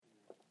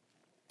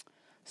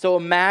So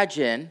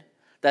imagine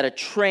that a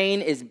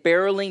train is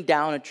barreling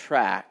down a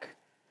track,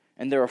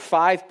 and there are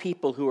 5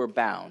 people who are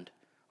bound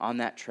on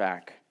that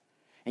track,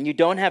 and you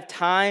don't have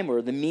time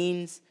or the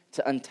means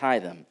to untie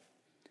them.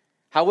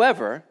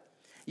 However,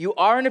 you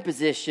are in a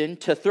position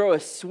to throw a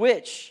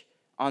switch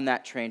on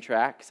that train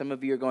track. Some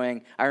of you are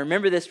going, I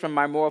remember this from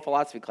my moral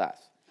philosophy class.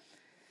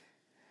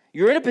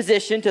 You're in a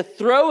position to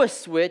throw a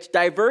switch,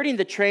 diverting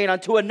the train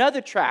onto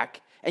another track,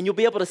 and you'll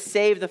be able to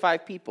save the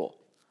 5 people.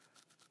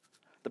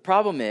 The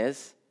problem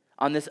is,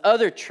 on this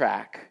other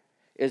track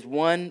is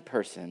one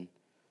person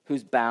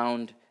who's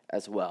bound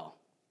as well.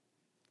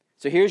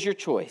 So here's your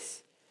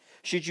choice.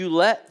 Should you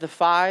let the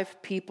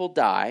 5 people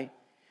die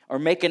or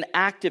make an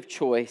active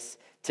choice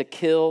to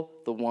kill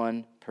the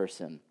one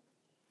person?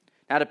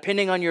 Now,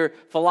 depending on your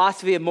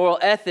philosophy of moral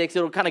ethics,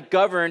 it'll kind of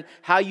govern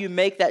how you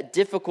make that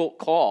difficult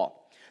call.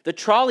 The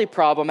trolley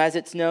problem, as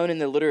it's known in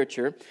the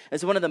literature,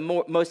 is one of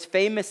the most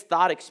famous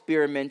thought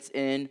experiments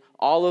in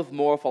all of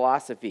moral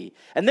philosophy.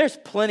 And there's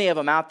plenty of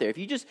them out there.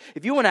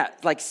 If you want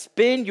to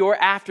spend your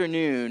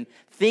afternoon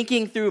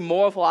thinking through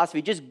moral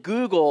philosophy, just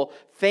Google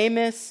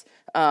famous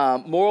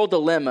moral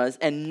dilemmas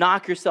and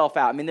knock yourself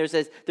out. I mean, there's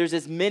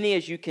as many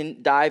as you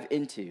can dive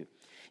into.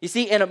 You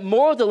see, in a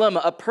moral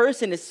dilemma, a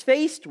person is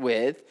faced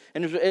with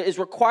and is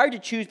required to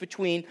choose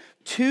between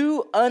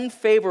 2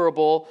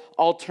 unfavorable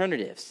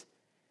alternatives.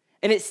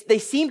 And they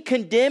seem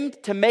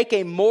condemned to make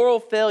a moral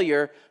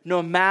failure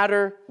no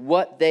matter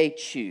what they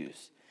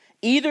choose.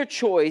 Either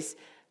choice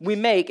we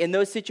make in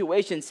those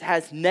situations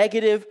has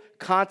negative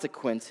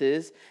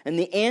consequences, and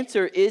the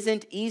answer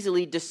isn't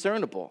easily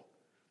discernible.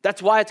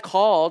 That's why it's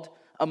called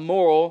a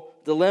moral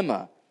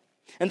dilemma.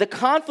 And the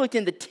conflict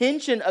and the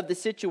tension of the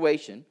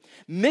situation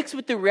mixed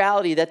with the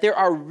reality that there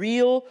are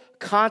real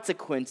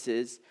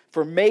consequences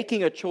for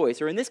making a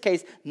choice, or in this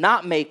case,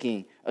 not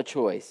making a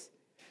choice.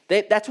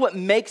 That's what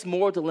makes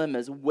moral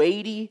dilemmas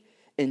weighty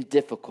and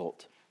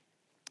difficult.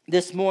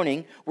 This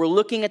morning, we're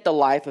looking at the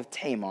life of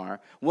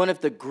Tamar, one of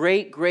the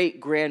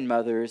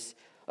great-great-grandmothers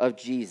of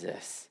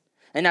Jesus.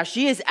 And now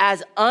she is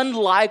as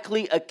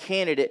unlikely a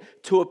candidate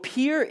to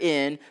appear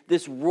in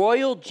this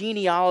royal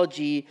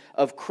genealogy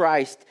of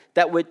Christ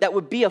that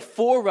would be a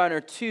forerunner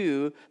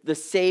to the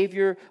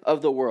Savior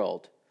of the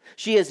world.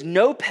 She has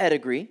no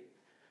pedigree.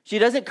 She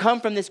doesn't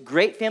come from this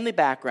great family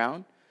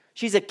background.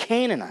 She's a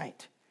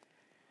Canaanite.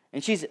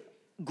 And she's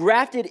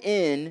grafted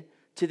in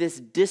to this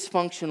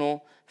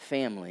dysfunctional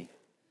family.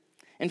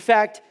 In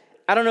fact,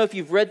 I don't know if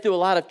you've read through a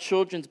lot of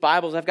children's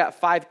Bibles. I've got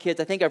 5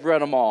 kids. I think I've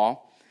read them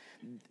all.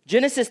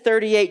 Genesis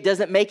 38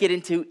 doesn't make it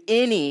into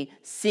any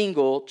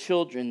single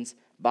children's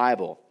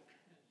Bible.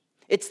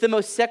 It's the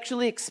most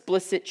sexually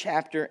explicit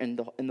chapter in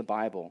the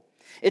Bible.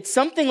 It's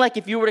something like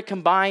if you were to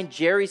combine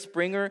Jerry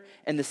Springer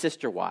and the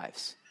Sister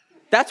Wives.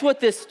 That's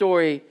what this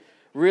story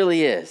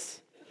really is.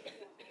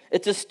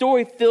 It's a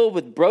story filled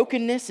with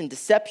brokenness and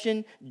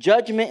deception,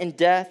 judgment and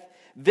death,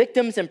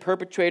 victims and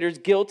perpetrators,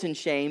 guilt and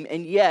shame,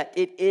 and yet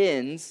it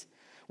ends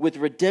with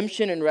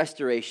redemption and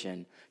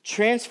restoration,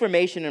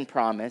 transformation and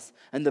promise,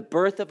 and the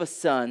birth of a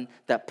son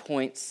that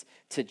points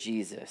to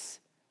Jesus.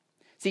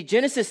 See,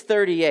 Genesis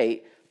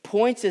 38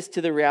 points us to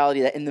the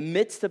reality that in the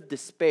midst of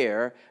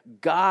despair,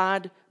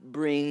 God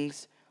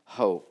brings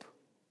hope.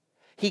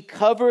 He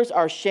covers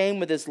our shame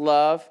with his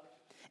love,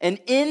 and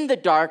in the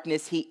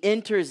darkness, he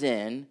enters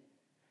in,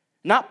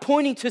 not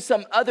pointing to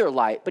some other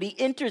light, but he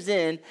enters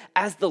in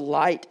as the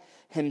light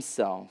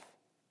himself.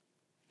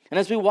 And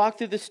as we walk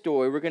through the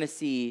story, we're going to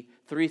see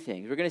 3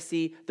 things. We're going to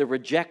see the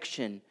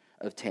rejection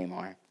of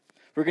Tamar.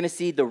 We're going to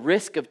see the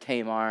risk of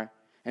Tamar.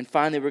 And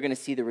finally, we're going to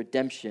see the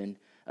redemption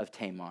of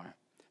Tamar.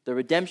 The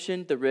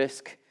redemption, the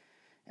risk,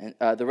 and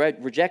the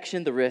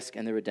rejection, the risk,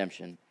 and the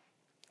redemption.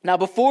 Now,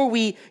 before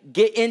we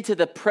get into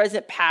the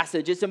present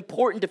passage, it's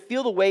important to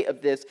feel the weight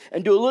of this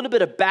and do a little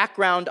bit of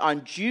background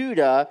on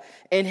Judah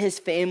and his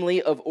family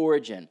of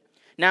origin.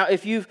 Now,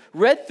 if you've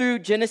read through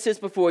Genesis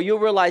before, you'll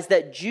realize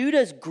that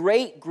Judah's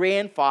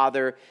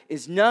great-grandfather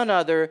is none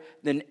other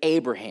than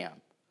Abraham.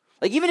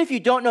 Like, even if you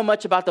don't know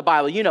much about the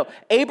Bible, you know,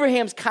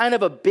 Abraham's kind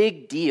of a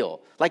big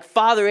deal. Like,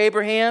 Father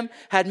Abraham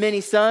had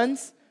many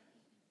sons.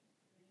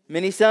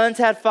 Many sons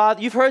had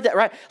father. You've heard that,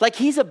 right? Like,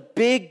 he's a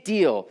big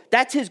deal.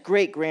 That's his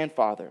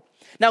great-grandfather.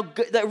 Now,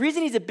 the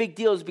reason he's a big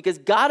deal is because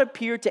God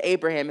appeared to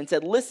Abraham and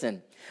said,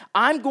 listen,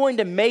 I'm going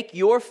to make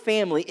your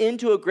family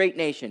into a great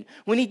nation.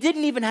 When he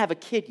didn't even have a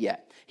kid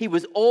yet. He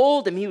was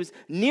old, and he was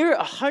near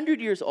 100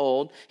 years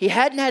old. He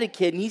hadn't had a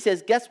kid, and he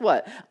says, guess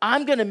what?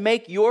 I'm going to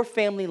make your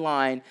family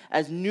line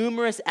as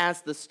numerous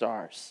as the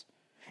stars.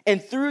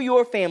 And through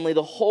your family,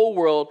 the whole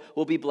world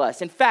will be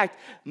blessed. In fact,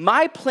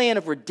 my plan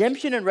of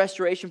redemption and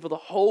restoration for the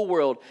whole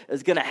world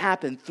is going to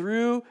happen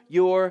through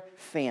your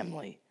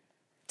family.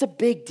 It's a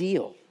big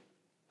deal.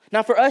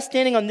 Now, for us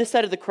standing on this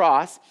side of the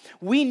cross,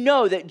 we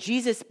know that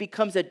Jesus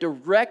becomes a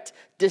direct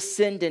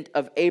descendant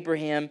of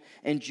Abraham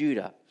and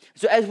Judah.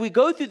 So as we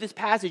go through this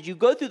passage, you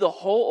go through the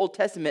whole Old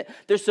Testament,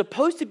 there's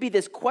supposed to be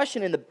this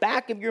question in the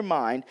back of your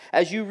mind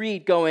as you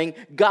read going,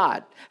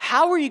 God,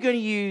 how are you going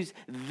to use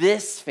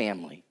this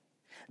family?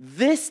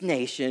 this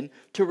nation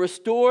to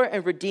restore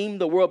and redeem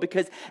the world.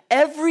 Because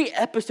every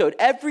episode,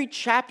 every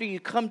chapter you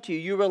come to,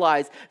 you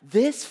realize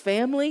this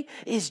family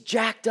is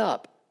jacked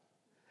up.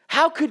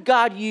 How could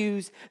God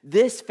use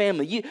this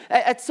family?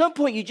 At some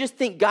point, you just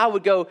think God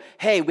would go,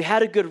 hey, we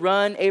had a good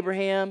run,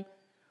 Abraham,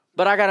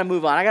 but I got to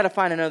move on. I got to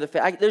find another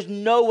family. There's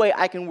no way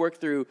I can work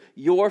through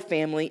your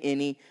family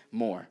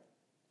anymore.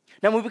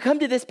 Now, when we come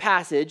to this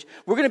passage,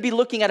 we're going to be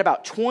looking at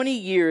about 20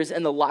 years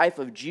in the life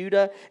of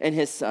Judah and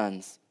his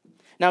sons.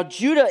 Now,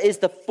 Judah is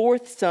the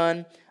fourth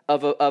son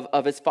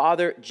of his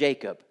father,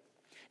 Jacob.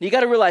 You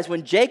got to realize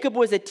when Jacob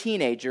was a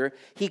teenager,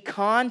 he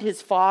conned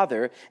his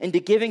father into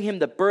giving him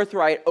the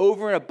birthright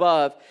over and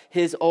above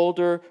his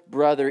older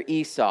brother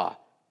Esau.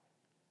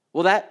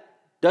 Well, that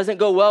doesn't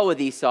go well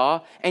with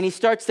Esau, and he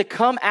starts to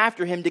come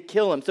after him to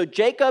kill him. So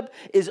Jacob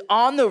is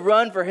on the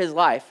run for his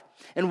life.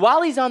 And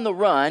while he's on the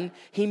run,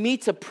 he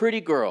meets a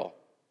pretty girl.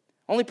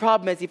 Only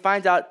problem is he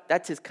finds out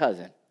that's his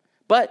cousin.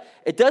 But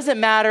it doesn't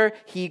matter.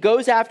 He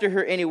goes after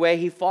her anyway.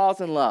 He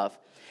falls in love.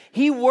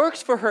 He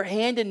works for her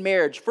hand in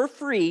marriage for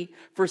free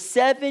for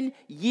 7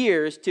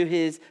 years to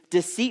his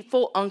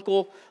deceitful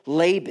uncle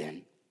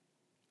Laban,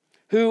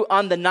 who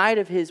on the night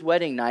of his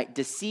wedding night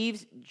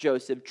deceives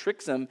Joseph,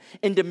 tricks him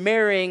into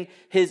marrying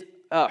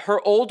her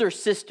older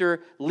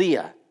sister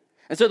Leah.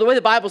 And so the way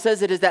the Bible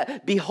says it is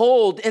that,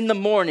 behold, in the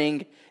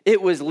morning,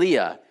 it was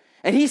Leah.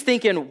 And he's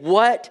thinking,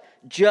 what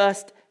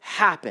just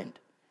happened,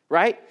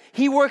 right?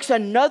 He works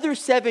another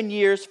 7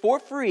 years for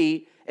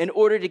free in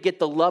order to get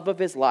the love of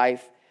his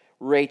life,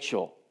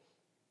 Rachel.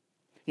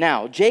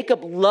 Now,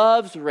 Jacob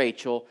loves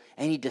Rachel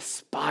and he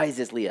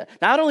despises Leah.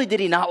 Not only did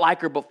he not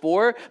like her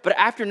before, but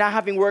after now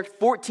having worked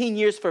 14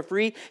 years for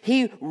free,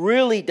 he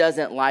really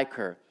doesn't like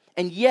her.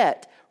 And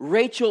yet,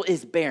 Rachel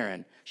is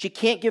barren. She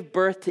can't give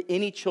birth to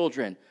any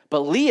children. But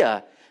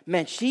Leah,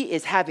 man, she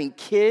is having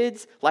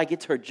kids like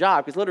it's her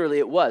job, because literally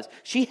it was.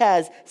 She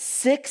has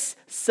 6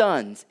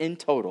 sons in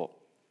total.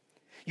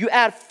 You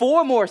add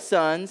 4 more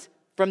sons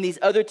from these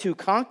other 2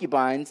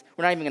 concubines.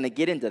 We're not even going to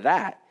get into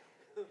that.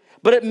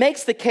 But it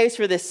makes the case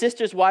for this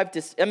sister's wife,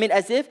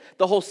 as if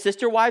the whole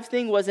sister wives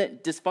thing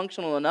wasn't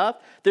dysfunctional enough,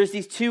 there's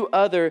these 2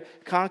 other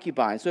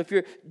concubines. So if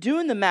you're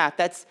doing the math,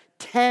 that's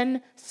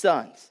 10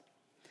 sons.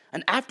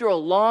 And after a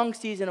long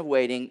season of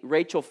waiting,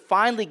 Rachel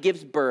finally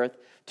gives birth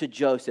to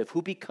Joseph,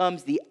 who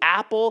becomes the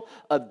apple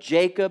of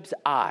Jacob's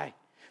eye.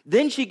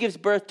 Then she gives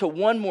birth to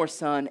 1 more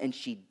son, and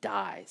she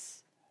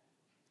dies.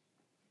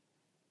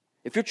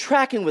 If you're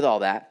tracking with all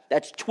that,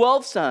 that's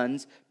 12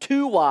 sons,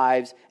 2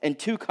 wives, and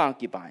 2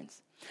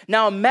 concubines.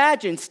 Now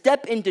imagine,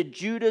 step into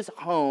Judah's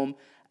home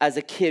as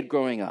a kid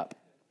growing up.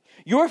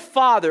 Your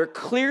father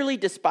clearly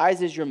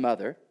despises your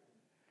mother.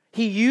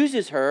 He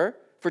uses her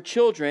for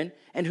children.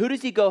 And who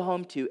does he go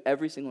home to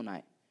every single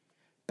night?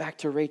 Back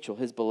to Rachel,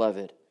 his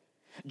beloved.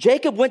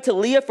 Jacob went to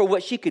Leah for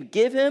what she could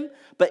give him,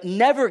 but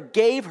never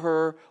gave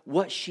her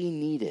what she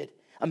needed.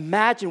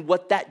 Imagine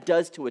what that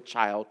does to a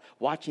child,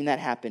 watching that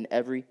happen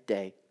every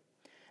day.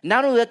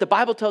 Not only that, the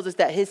Bible tells us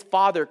that his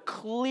father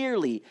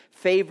clearly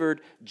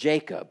favored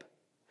Jacob.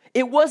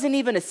 It wasn't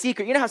even a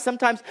secret. You know how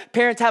sometimes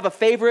parents have a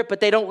favorite,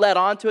 but they don't let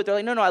on to it? They're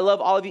like, no, I love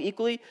all of you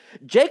equally.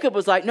 Jacob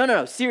was like,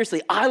 no,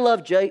 seriously, I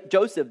love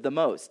Joseph the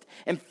most.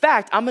 In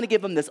fact, I'm going to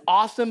give him this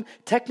awesome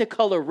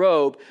Technicolor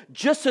robe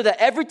just so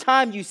that every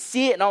time you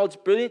see it in all its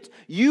brilliance,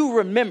 you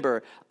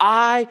remember,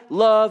 I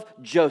love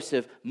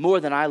Joseph more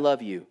than I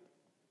love you.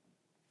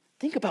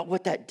 Think about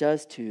what that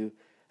does to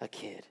a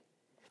kid.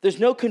 There's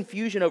no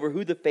confusion over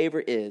who the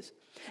favorite is.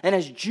 And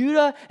as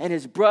Judah and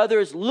his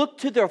brothers look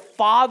to their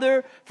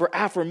father for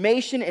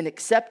affirmation and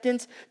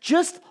acceptance,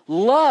 just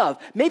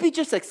love, maybe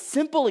just a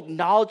simple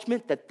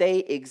acknowledgement that they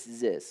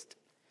exist,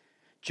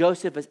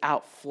 Joseph is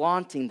out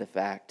flaunting the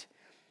fact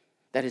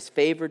that his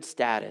favored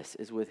status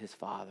is with his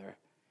father.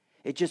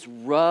 It just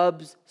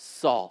rubs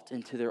salt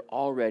into their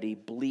already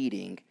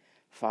bleeding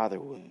father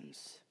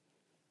wounds.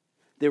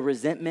 Their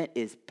resentment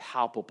is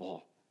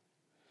palpable.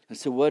 And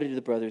so what do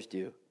the brothers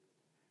do?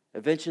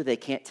 Eventually, they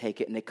can't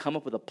take it, and they come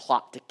up with a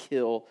plot to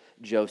kill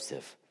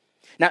Joseph.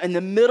 Now, in the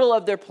middle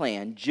of their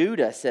plan,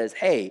 Judah says,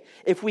 hey,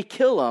 if we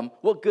kill him,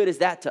 what good is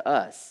that to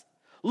us?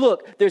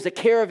 Look, there's a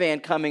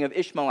caravan coming of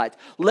Ishmaelites.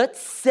 Let's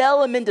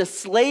sell him into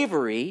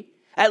slavery.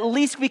 At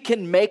least we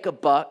can make a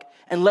buck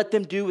and let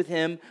them do with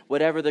him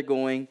whatever they're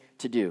going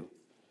to do.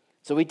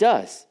 So he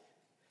does.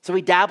 So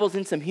he dabbles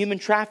in some human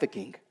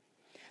trafficking.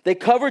 They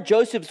cover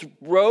Joseph's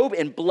robe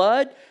in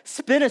blood,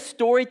 spin a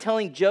story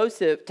telling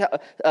Jacob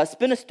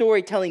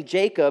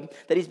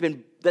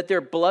that their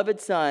beloved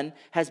son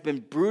has been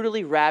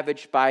brutally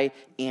ravaged by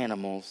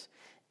animals,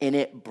 and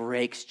it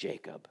breaks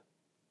Jacob.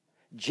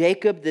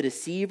 Jacob, the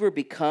deceiver,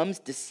 becomes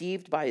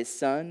deceived by his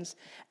sons,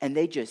 and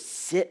they just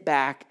sit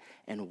back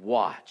and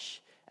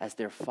watch as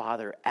their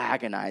father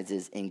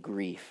agonizes in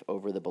grief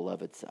over the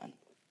beloved son.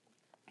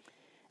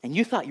 And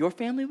you thought your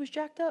family was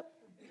jacked up?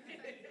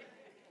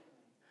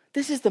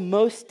 This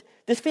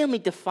family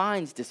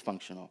defines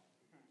dysfunctional.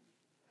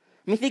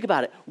 I mean, think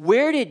about it.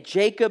 Where did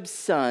Jacob's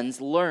sons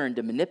learn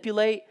to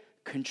manipulate,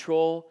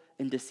 control,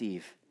 and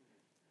deceive?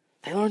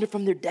 They learned it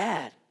from their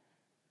dad.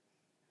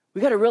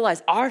 We got to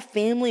realize our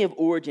family of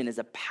origin is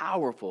a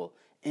powerful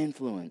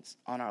influence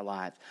on our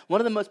lives.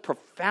 One of the most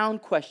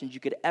profound questions you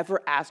could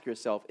ever ask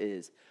yourself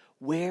is,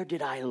 where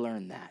did I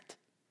learn that?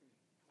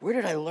 Where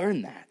did I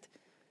learn that?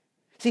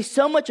 See,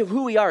 so much of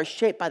who we are is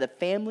shaped by the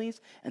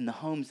families and the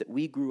homes that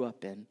we grew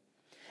up in.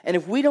 And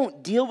if we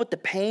don't deal with the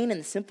pain and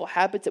the simple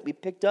habits that we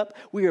picked up,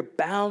 we are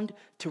bound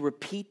to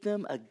repeat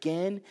them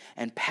again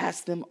and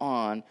pass them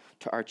on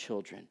to our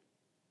children.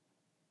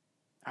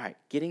 All right,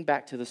 getting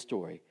back to the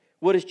story.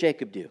 What does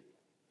Jacob do?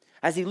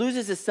 As he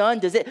loses his son,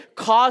 does it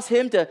cause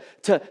him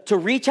to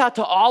reach out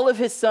to all of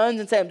his sons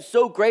and say, I'm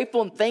so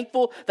grateful and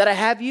thankful that I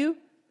have you?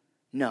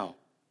 No.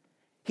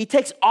 He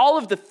takes all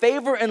of the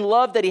favor and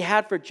love that he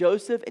had for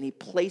Joseph and he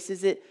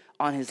places it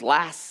on his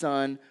last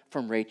son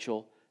from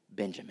Rachel,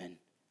 Benjamin.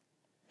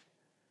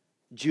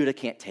 Judah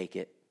can't take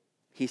it.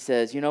 He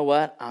says, you know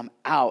what? I'm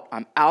out.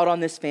 I'm out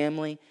on this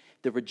family.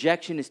 The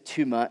rejection is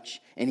too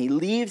much. And he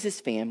leaves his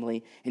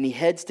family and he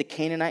heads to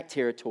Canaanite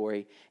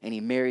territory and he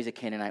marries a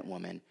Canaanite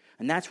woman.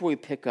 And that's where we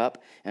pick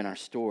up in our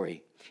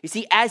story. You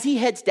see, as he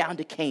heads down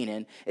to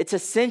Canaan, it's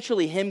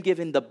essentially him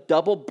giving the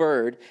double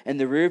bird in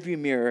the rearview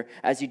mirror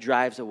as he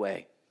drives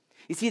away.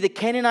 You see, the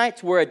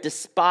Canaanites were a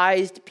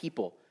despised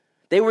people.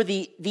 They were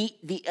the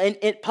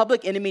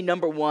public enemy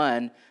number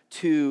one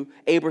to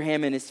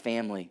Abraham and his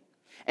family.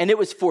 And it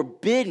was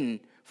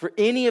forbidden for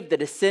any of the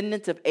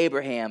descendants of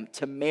Abraham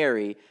to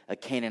marry a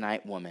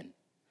Canaanite woman.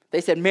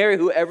 They said, marry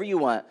whoever you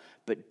want,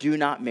 but do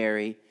not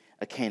marry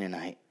a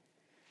Canaanite.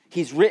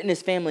 He's written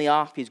his family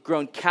off. He's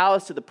grown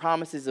callous to the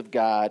promises of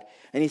God.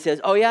 And he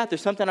says, oh yeah,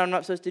 there's something I'm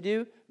not supposed to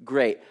do?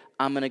 Great,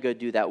 I'm going to go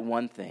do that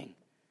one thing,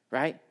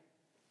 right?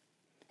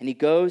 And he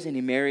goes and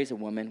he marries a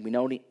woman. We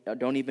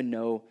don't even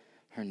know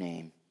her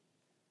name.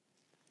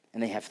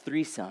 And they have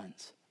 3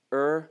 sons,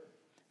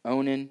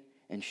 Onan,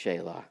 and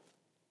Shelah.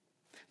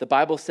 The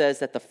Bible says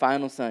that the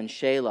final son,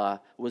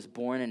 Shelah, was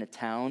born in a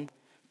town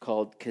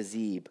called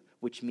Kezib,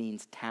 which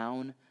means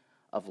town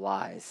of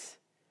lies.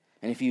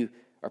 And if you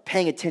are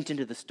paying attention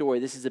to the story,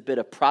 this is a bit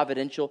of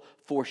providential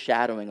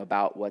foreshadowing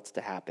about what's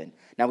to happen.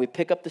 Now we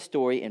pick up the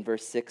story in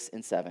verse 6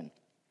 and 7.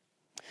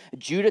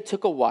 Judah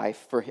took a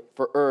wife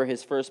for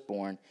his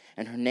firstborn,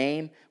 and her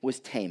name was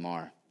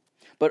Tamar.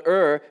 But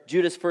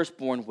Judah's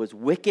firstborn, was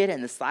wicked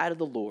in the sight of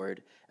the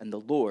Lord, and the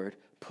Lord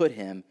put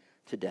him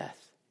to death.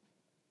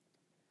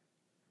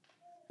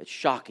 It's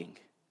shocking.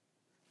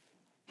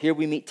 Here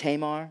we meet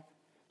Tamar.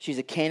 She's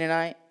a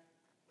Canaanite.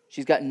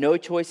 She's got no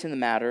choice in the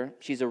matter.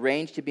 She's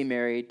arranged to be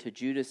married to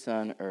Judah's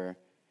son,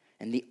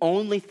 And the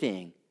only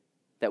thing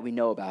that we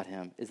know about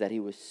him is that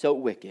he was so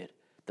wicked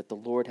that the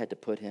Lord had to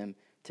put him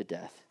to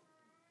death.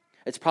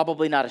 It's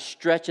probably not a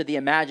stretch of the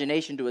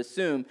imagination to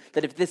assume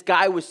that if this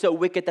guy was so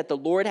wicked that the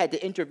Lord had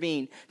to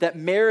intervene, that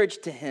marriage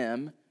to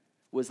him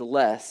was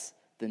less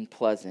than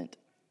pleasant.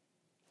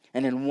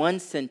 And in one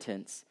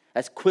sentence,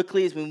 as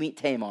quickly as we meet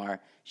Tamar,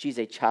 she's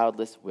a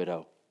childless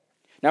widow.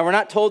 Now, we're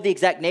not told the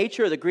exact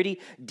nature or the gritty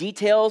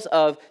details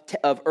of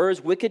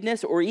Er's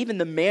wickedness or even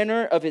the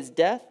manner of his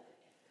death.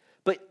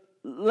 But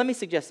let me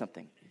suggest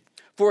something.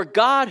 For a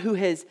God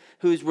who's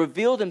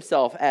revealed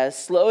himself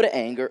as slow to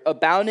anger,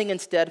 abounding in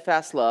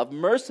steadfast love,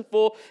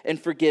 merciful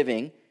and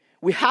forgiving,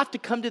 we have to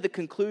come to the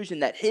conclusion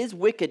that his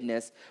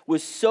wickedness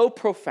was so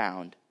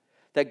profound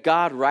that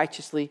God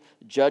righteously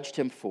judged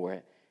him for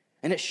it.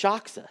 And it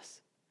shocks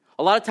us.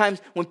 A lot of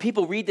times when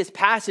people read this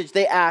passage,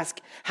 they ask,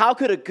 how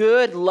could a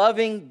good,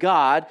 loving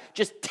God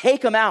just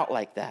take them out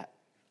like that?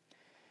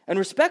 And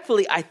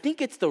respectfully, I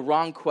think it's the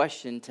wrong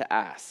question to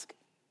ask.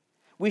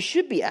 We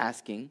should be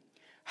asking,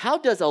 how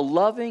does a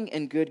loving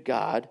and good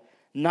God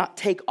not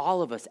take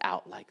all of us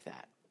out like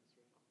that?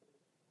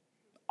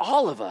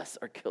 All of us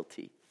are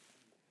guilty.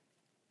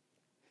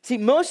 See,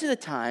 most of the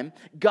time,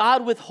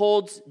 God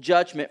withholds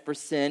judgment for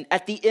sin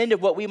at the end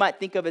of what we might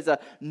think of as a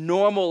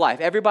normal life.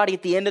 Everybody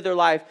at the end of their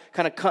life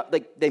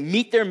they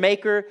meet their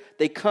maker,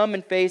 they come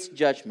and face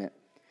judgment.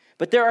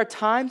 But there are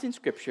times in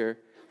Scripture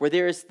where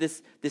there is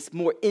this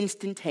more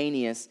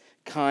instantaneous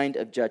kind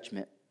of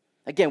judgment.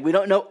 Again, we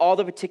don't know all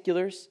the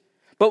particulars,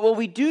 but what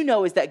we do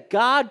know is that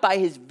God, by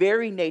his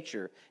very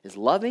nature, is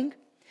loving,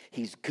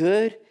 he's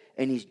good,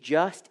 and he's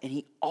just, and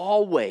he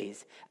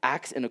always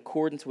acts in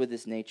accordance with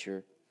his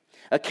nature.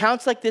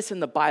 Accounts like this in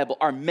the Bible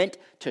are meant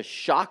to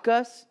shock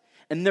us,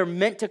 and they're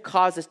meant to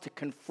cause us to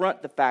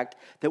confront the fact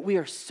that we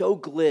are so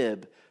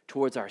glib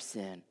towards our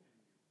sin.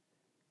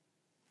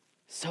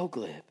 So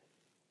glib.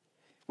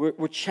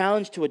 We're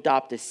challenged to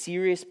adopt a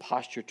serious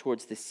posture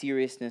towards the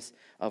seriousness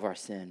of our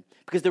sin.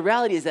 Because the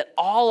reality is that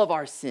all of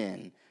our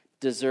sin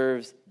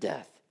deserves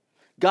death.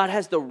 God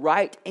has the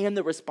right and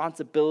the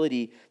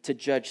responsibility to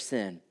judge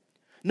sin.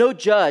 No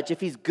judge, if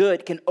he's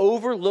good, can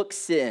overlook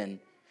sin.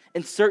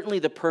 And certainly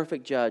the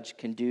perfect judge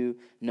can do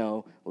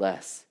no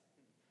less.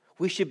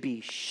 We should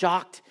be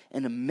shocked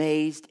and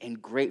amazed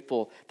and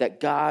grateful that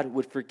God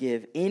would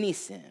forgive any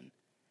sin,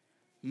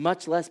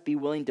 much less be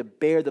willing to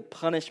bear the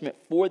punishment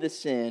for the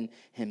sin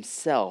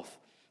himself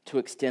to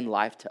extend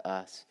life to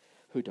us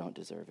who don't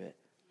deserve it.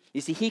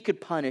 You see, he could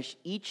punish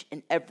each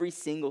and every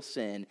single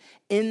sin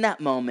in that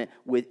moment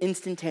with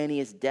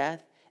instantaneous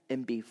death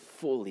and be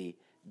fully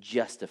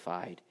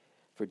justified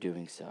for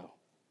doing so.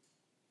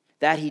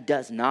 That he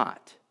does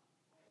not,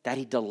 that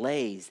he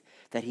delays,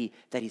 that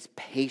he's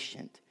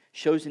patient,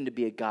 shows him to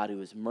be a God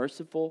who is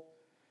merciful,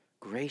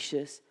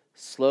 gracious,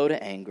 slow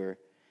to anger,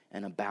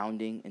 and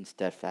abounding in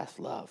steadfast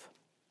love.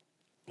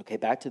 Okay,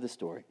 back to the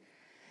story.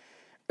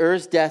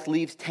 Er's death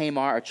leaves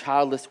Tamar a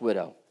childless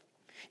widow.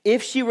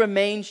 If she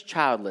remains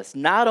childless,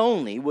 not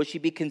only will she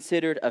be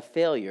considered a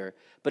failure,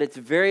 but it's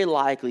very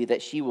likely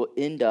that she will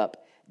end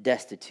up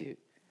destitute.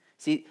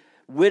 See,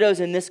 widows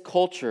in this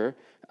culture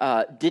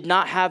did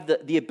not have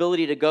the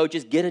ability to go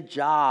just get a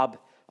job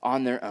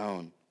on their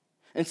own.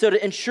 And so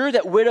to ensure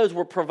that widows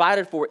were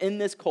provided for in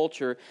this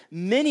culture,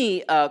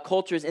 many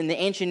cultures in the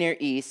ancient Near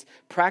East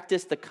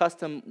practiced the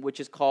custom which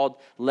is called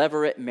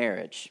levirate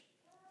marriage.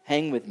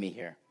 Hang with me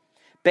here.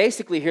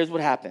 Basically, here's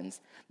what happens.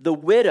 The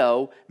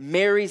widow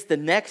marries the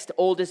next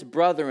oldest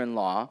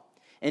brother-in-law,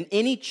 and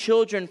any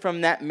children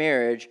from that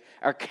marriage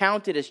are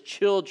counted as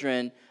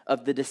children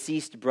of the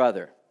deceased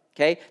brother.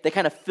 Okay? They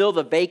kind of fill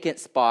the vacant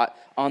spot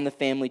on the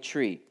family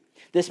tree.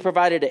 This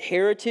provided a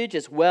heritage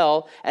as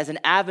well as an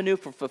avenue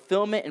for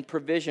fulfillment and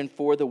provision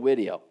for the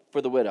widow.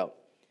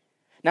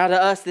 Now, to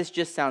us, this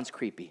just sounds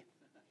creepy.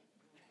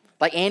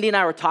 Like Andy and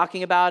I were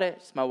talking about it.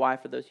 It's my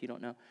wife, for those who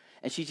don't know.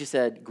 And she just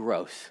said,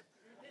 gross.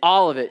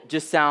 All of it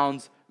just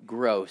sounds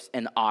gross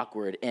and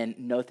awkward and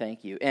no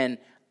thank you. And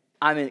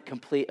I'm in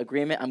complete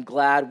agreement. I'm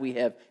glad we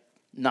have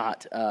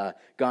not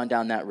gone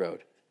down that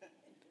road.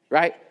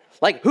 Right?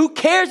 Like, who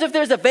cares if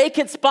there's a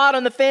vacant spot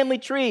on the family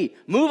tree?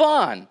 Move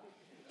on.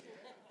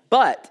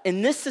 But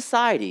in this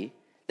society,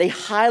 they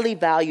highly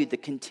valued the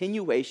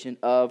continuation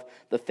of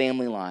the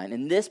family line.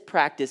 And this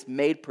practice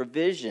made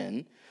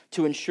provision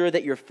to ensure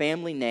that your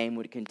family name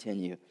would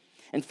continue.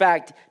 In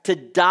fact, to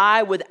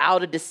die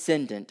without a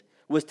descendant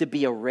was to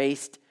be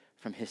erased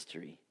from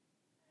history.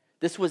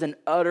 This was an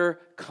utter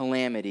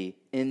calamity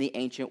in the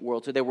ancient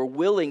world. So they were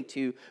willing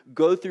to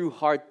go through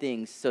hard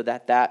things so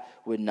that that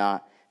would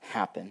not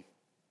happen.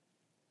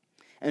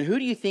 And who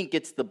do you think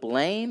gets the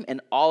blame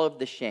and all of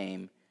the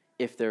shame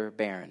if they're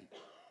barren?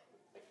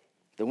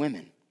 The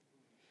women.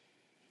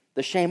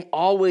 The shame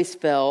always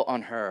fell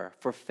on her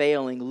for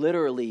failing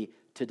literally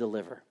to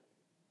deliver.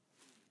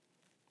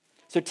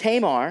 So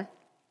Tamar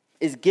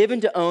is given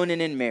to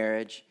Onan in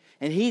marriage,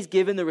 and he's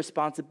given the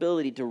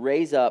responsibility to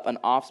raise up an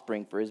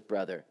offspring for his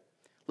brother.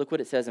 Look what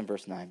it says in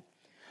verse 9.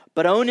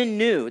 But Onan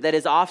knew that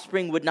his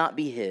offspring would not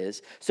be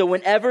his, so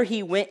whenever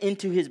he went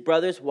into his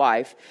brother's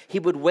wife, he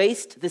would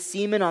waste the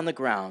semen on the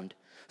ground,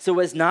 so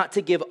as not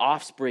to give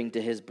offspring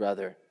to his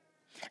brother.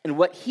 And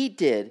what he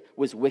did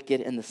was wicked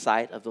in the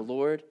sight of the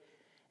Lord,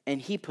 and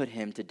he put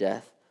him to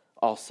death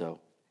also.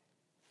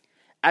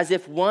 As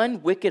if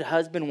one wicked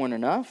husband weren't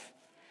enough,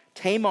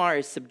 Tamar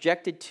is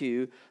subjected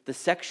to the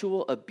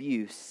sexual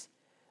abuse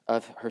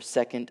of her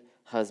second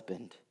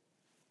husband.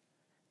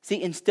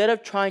 See, instead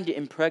of trying to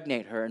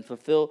impregnate her and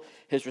fulfill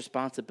his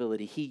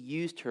responsibility, he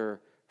used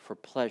her for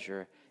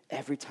pleasure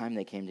every time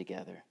they came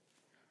together.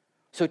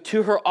 So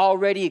to her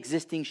already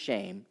existing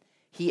shame,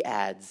 he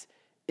adds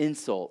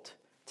insult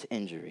to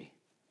injury.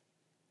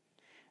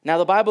 Now,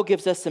 the Bible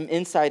gives us some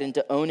insight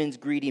into Onan's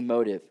greedy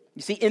motive.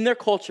 You see, in their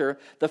culture,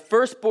 the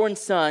firstborn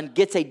son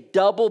gets a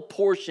double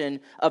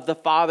portion of the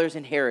father's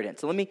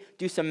inheritance. So let me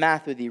do some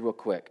math with you real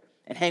quick,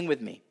 and hang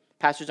with me.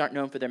 Pastors aren't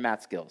known for their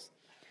math skills.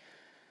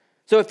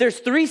 So if there's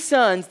 3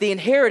 sons, the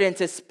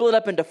inheritance is split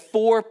up into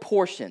 4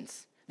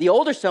 portions. The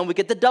older son would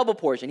get the double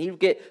portion. He would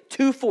get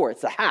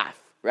 2/4, a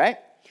half, right?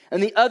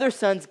 And the other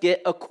sons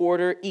get a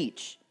quarter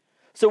each.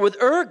 So with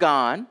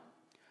gone,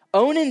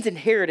 Onan's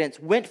inheritance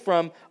went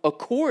from a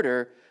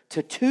quarter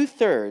to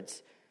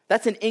 2/3.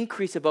 That's an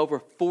increase of over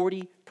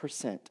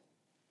 40%.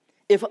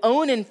 If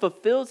Onan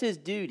fulfills his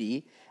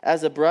duty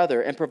as a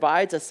brother and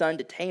provides a son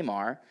to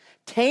Tamar,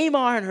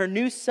 Tamar and her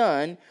new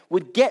son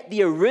would get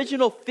the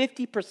original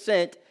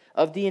 50%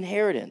 of the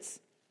inheritance.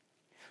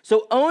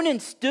 So Onan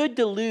stood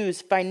to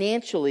lose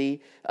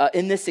financially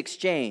in this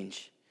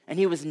exchange, and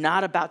he was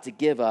not about to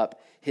give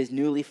up his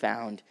newly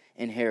found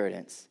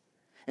inheritance.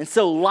 And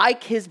so,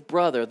 like his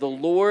brother, the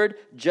Lord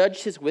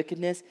judged his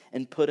wickedness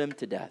and put him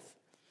to death.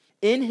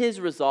 In his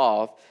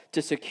resolve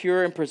to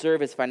secure and preserve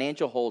his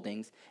financial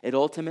holdings, it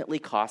ultimately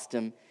cost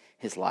him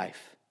his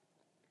life.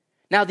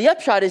 Now, the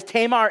upshot is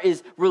Tamar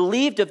is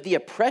relieved of the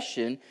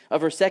oppression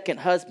of her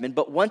second husband,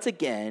 but once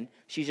again,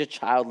 she's a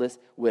childless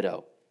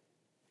widow.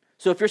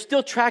 So if you're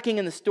still tracking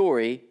in the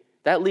story,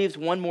 that leaves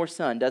one more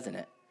son, doesn't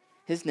it?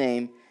 His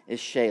name is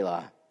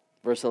Shelah.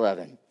 Verse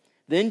 11.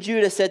 Then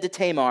Judah said to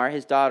Tamar,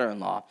 his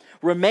daughter-in-law,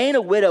 "Remain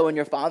a widow in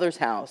your father's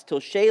house till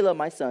Shelah,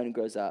 my son,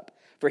 grows up."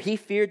 For he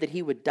feared that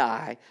he would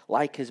die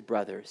like his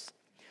brothers.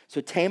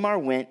 So Tamar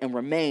went and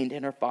remained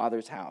in her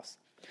father's house.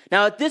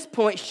 Now at this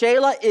point,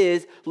 Shelah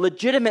is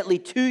legitimately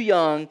too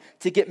young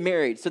to get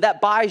married. So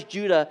that buys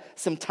Judah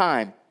some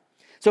time.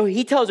 So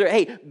he tells her,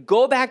 hey,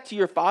 go back to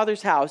your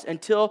father's house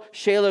until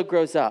Shelah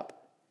grows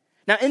up.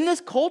 Now in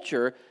this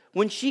culture,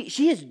 when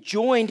she has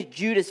joined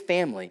Judah's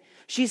family,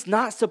 she's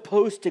not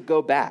supposed to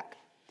go back.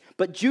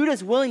 But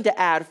Judah's willing to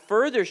add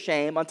further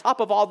shame on top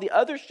of all the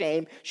other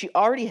shame she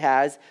already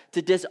has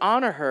to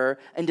dishonor her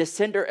and to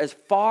send her as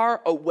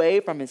far away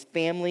from his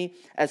family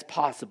as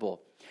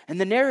possible. And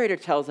the narrator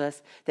tells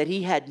us that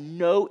he had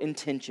no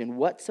intention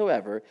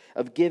whatsoever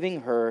of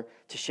giving her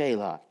to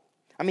Shelah.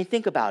 I mean,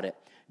 think about it.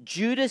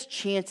 Judah's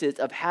chances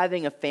of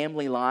having a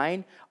family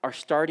line are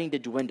starting to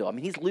dwindle. I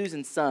mean, he's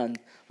losing sons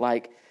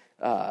like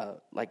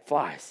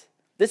flies.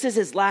 This is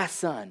his last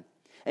son,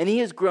 and he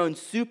has grown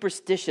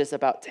superstitious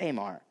about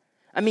Tamar.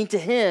 I mean, to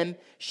him,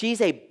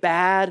 she's a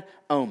bad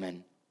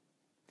omen.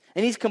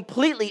 And he's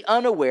completely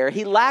unaware.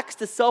 He lacks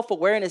the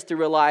self-awareness to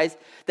realize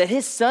that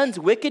his son's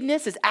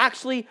wickedness is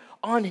actually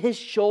on his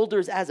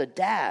shoulders as a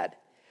dad.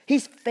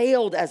 He's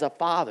failed as a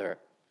father.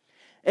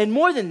 And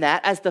more than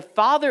that, as the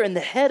father and the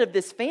head of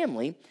this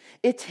family,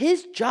 it's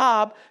his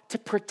job to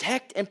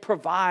protect and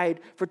provide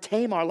for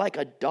Tamar like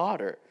a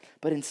daughter.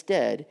 But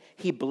instead,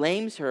 he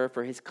blames her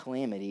for his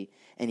calamity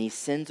and he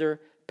sends her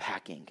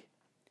packing.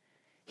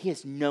 He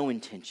has no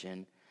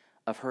intention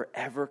of her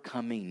ever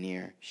coming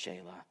near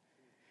Shelah.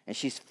 And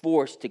she's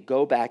forced to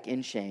go back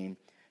in shame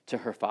to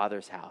her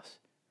father's house.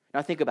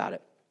 Now think about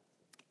it.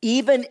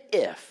 Even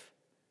if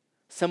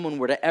someone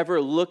were to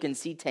ever look and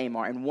see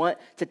Tamar and want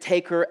to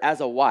take her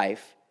as a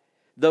wife,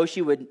 though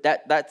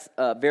that's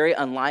very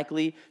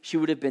unlikely, she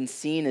would have been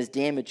seen as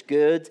damaged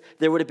goods.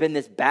 There would have been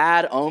this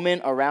bad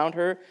omen around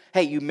her.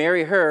 Hey, you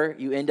marry her,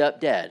 you end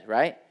up dead,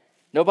 right?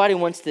 Nobody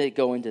wants to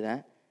go into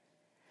that.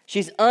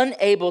 She's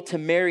unable to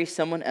marry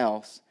someone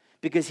else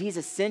because he's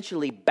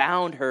essentially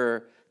bound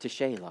her to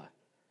Shelah.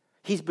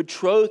 He's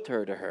betrothed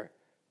her to her.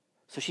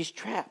 So she's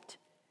trapped.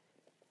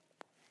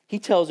 He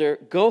tells her,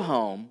 go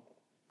home,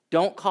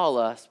 don't call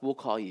us, we'll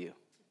call you.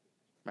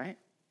 Right?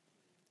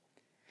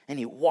 And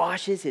he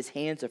washes his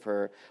hands of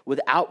her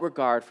without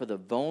regard for the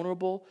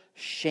vulnerable,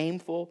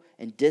 shameful,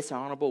 and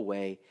dishonorable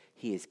way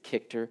he has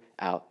kicked her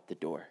out the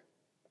door.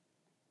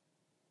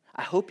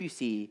 I hope you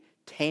see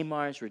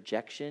Tamar's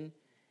rejection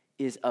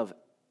is of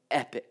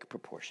epic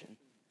proportion.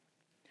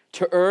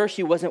 To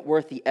she wasn't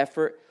worth the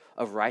effort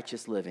of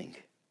righteous living.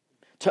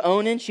 To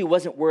Onan, she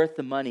wasn't worth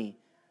the money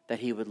that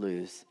he would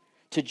lose.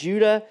 To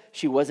Judah,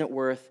 she wasn't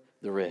worth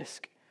the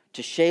risk.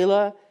 To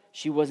Shelah,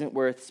 she wasn't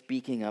worth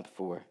speaking up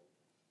for.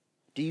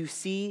 Do you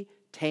see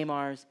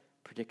Tamar's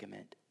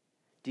predicament?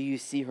 Do you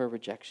see her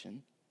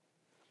rejection?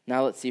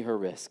 Now let's see her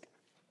risk.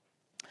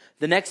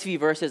 The next few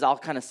verses I'll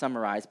kind of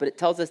summarize, but it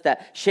tells us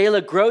that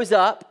Shelah grows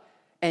up,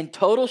 and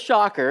total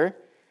shocker,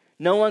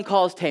 no one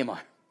calls Tamar.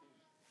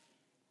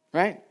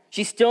 Right?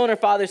 She's still in her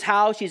father's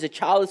house. She's a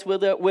childless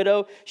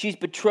widow. She's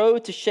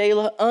betrothed to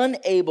Shelah,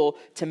 unable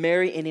to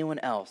marry anyone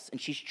else. And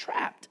she's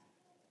trapped.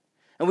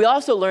 And we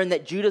also learn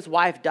that Judah's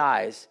wife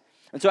dies.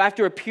 And so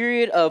after a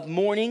period of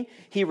mourning,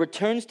 he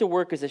returns to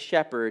work as a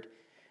shepherd.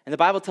 And the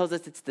Bible tells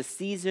us it's the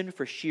season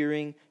for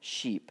shearing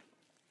sheep.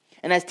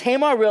 And as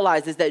Tamar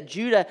realizes that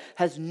Judah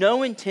has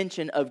no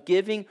intention of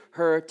giving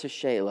her to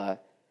Shelah,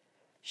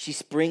 she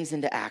springs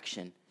into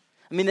action.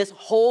 I mean, this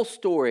whole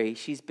story,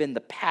 she's been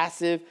the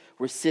passive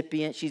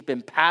recipient. She's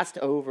been passed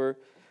over.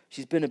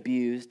 She's been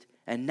abused.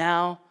 And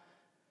now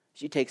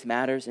she takes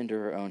matters into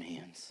her own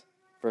hands.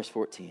 Verse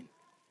 14.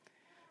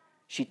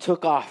 She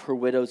took off her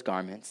widow's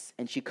garments,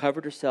 and she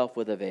covered herself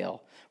with a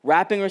veil,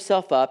 wrapping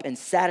herself up, and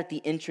sat at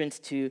the entrance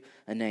to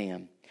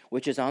Anaim,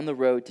 which is on the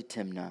road to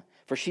Timnah.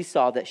 For she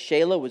saw that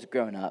Shelah was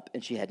grown up,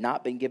 and she had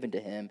not been given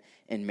to him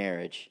in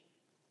marriage.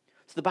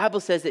 So the Bible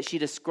says that she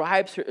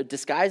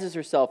disguises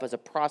herself as a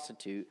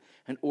prostitute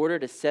in order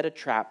to set a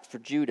trap for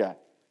Judah.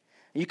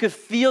 And you could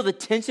feel the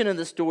tension in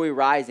the story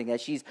rising as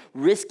she's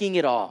risking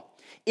it all.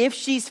 If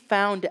she's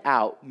found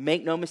out,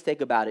 make no mistake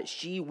about it,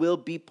 she will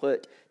be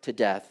put to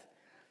death.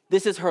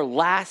 This is her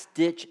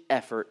last-ditch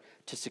effort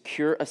to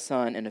secure a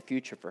son and a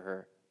future for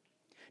her.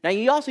 Now,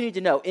 you also need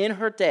to know, in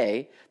her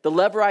day, the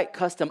Levirate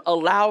custom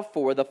allowed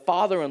for the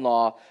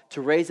father-in-law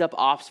to raise up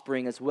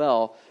offspring as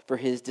well for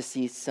his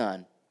deceased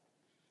son.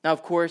 Now,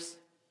 of course,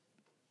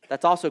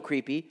 that's also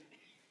creepy,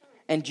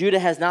 and Judah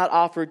has not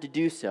offered to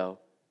do so.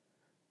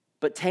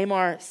 But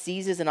Tamar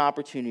seizes an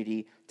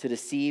opportunity to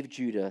deceive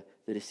Judah,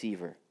 the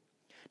deceiver.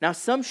 Now,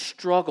 some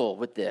struggle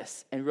with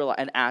this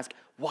and ask,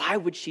 why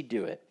would she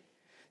do it?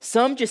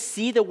 Some just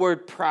see the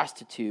word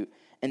prostitute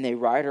and they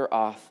write her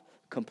off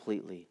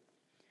completely.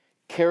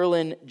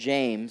 Carolyn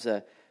James,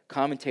 a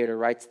commentator,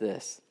 writes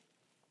this: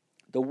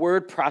 the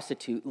word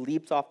prostitute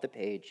leaps off the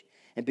page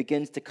and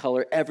begins to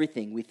color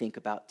everything we think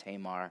about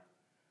Tamar.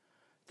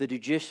 The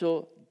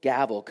judicial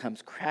gavel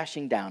comes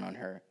crashing down on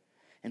her,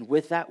 and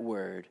with that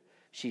word,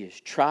 she is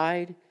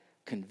tried,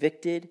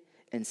 convicted,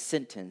 and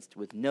sentenced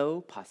with no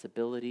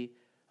possibility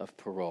of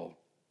parole.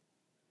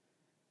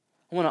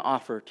 I want to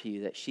offer to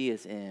you that she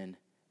is in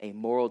a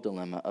moral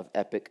dilemma of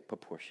epic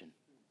proportion.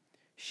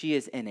 She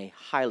is in a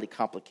highly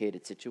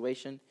complicated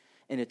situation,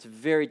 and it's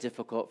very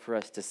difficult for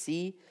us to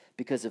see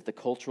because of the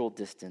cultural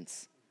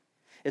distance.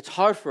 It's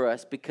hard for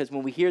us because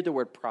when we hear the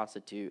word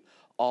prostitute,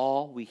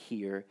 all we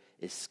hear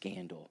is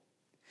scandal.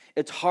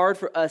 It's hard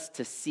for us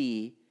to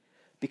see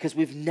because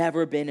we've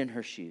never been in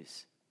her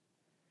shoes.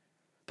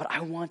 But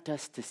I want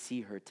us to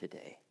see her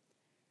today.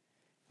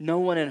 No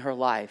one in her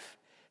life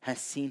has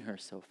seen her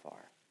so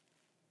far.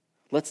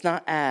 Let's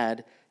not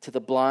add to the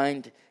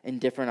blind,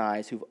 indifferent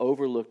eyes who've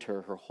overlooked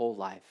her whole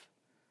life.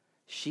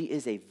 She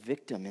is a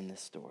victim in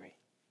this story.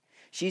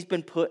 She's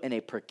been put in a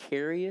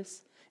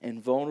precarious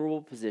and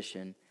vulnerable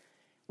position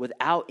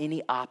without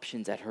any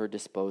options at her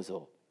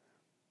disposal.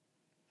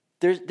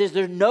 There's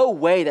no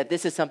way that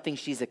this is something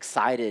she's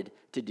excited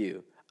to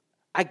do.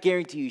 I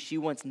guarantee you she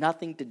wants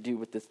nothing to do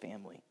with this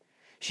family.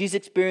 She's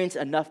experienced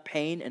enough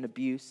pain and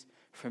abuse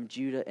from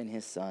Judah and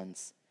his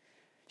sons.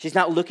 She's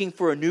not looking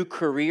for a new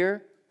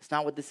career. It's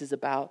not what this is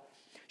about.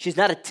 She's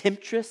not a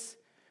temptress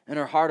in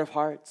her heart of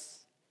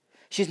hearts.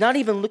 She's not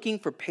even looking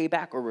for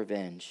payback or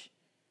revenge.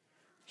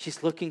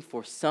 She's looking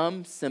for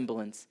some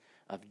semblance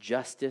of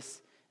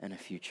justice and a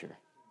future.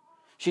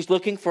 She's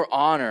looking for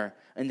honor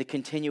and the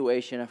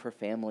continuation of her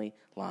family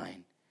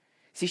line.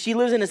 See, she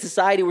lives in a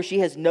society where she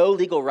has no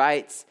legal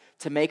rights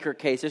to make her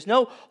case. There's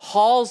no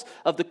halls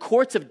of the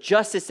courts of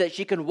justice that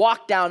she can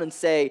walk down and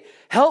say,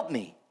 help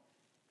me.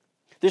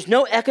 There's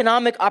no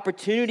economic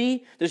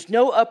opportunity. There's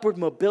no upward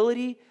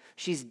mobility.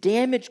 She's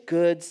damaged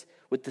goods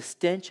with the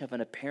stench of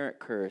an apparent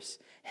curse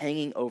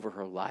hanging over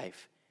her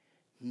life.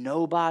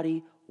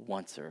 Nobody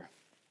wants her.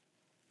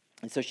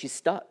 And so she's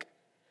stuck.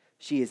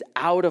 She is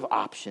out of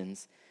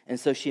options, and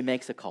so she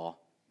makes a call.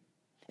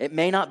 It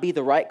may not be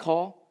the right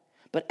call,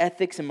 but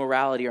ethics and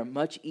morality are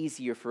much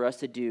easier for us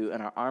to do in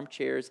our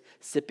armchairs,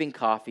 sipping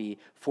coffee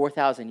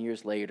 4,000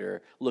 years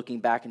later, looking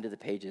back into the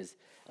pages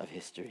of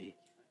history.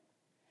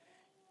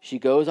 She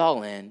goes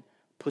all in,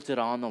 puts it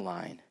all on the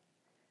line,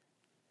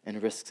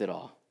 and risks it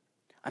all.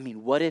 I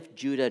mean, what if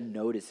Judah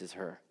notices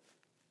her?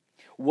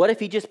 What if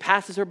he just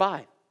passes her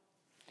by?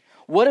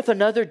 What if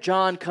another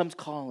John comes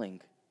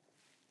calling?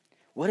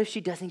 What if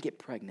she doesn't get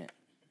pregnant?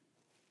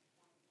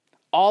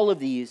 All of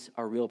these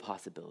are real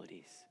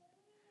possibilities.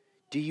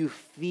 Do you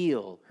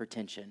feel her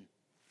tension?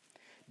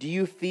 Do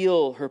you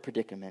feel her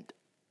predicament?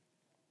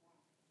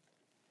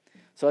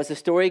 So as the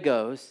story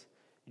goes,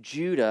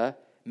 Judah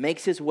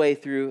makes his way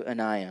through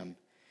Enaim,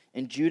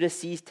 and Judah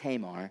sees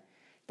Tamar,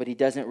 but he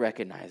doesn't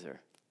recognize her.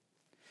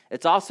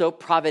 It's also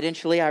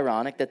providentially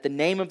ironic that the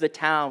name of the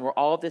town where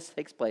all of this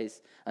takes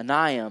place,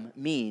 Enaim,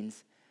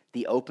 means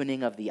the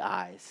opening of the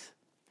eyes,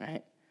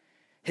 right?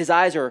 His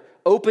eyes are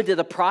open to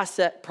the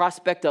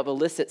prospect of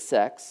illicit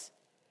sex,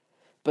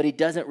 but he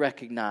doesn't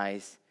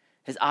recognize,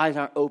 his eyes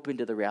aren't open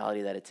to the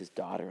reality that it's his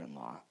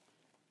daughter-in-law.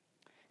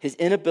 His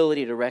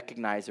inability to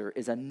recognize her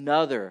is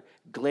another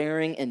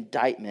glaring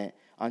indictment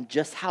on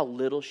just how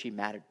little she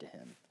mattered to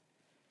him.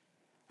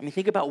 I mean,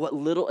 think about what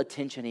little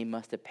attention he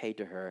must have paid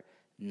to her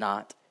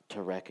not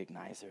to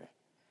recognize her.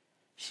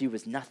 She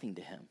was nothing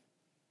to him.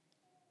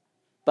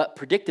 But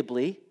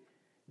predictably,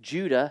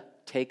 Judah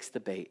takes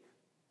the bait,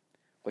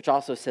 which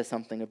also says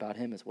something about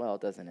him as well,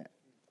 doesn't it?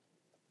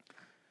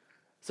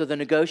 So the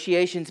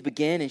negotiations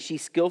begin, and she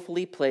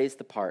skillfully plays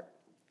the part.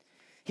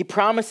 He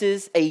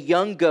promises a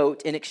young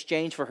goat in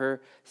exchange for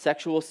her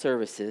sexual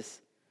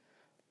services,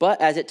 but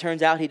as it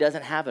turns out, he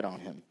doesn't have it on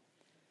him.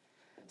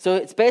 So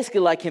it's basically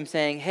like him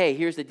saying, hey,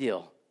 here's the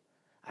deal.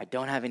 I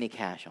don't have any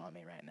cash on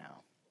me right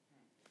now.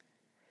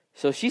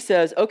 So she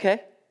says,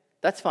 okay,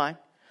 that's fine,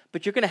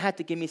 but you're going to have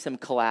to give me some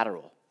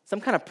collateral,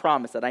 some kind of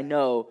promise that I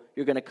know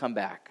you're going to come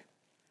back.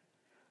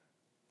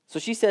 So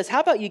she says, how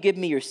about you give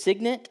me your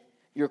signet,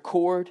 your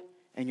cord,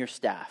 and your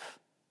staff?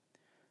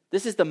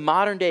 This is the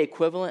modern day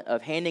equivalent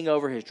of handing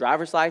over his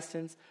driver's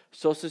license,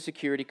 social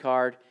security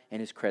card, and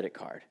his credit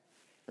card,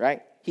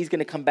 right? He's going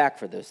to come back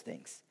for those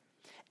things.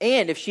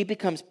 And if she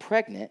becomes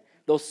pregnant,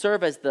 they'll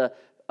serve as the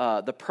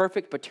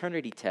perfect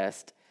paternity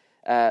test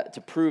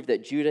to prove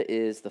that Judah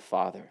is the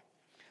father.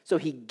 So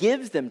he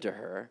gives them to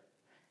her,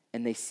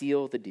 and they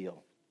seal the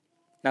deal.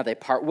 Now they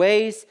part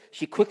ways.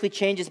 She quickly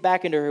changes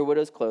back into her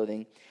widow's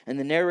clothing, and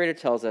the narrator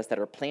tells us that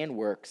her plan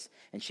works,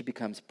 and she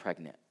becomes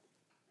pregnant.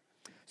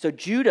 So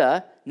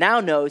Judah now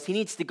knows he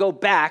needs to go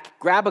back,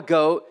 grab a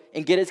goat,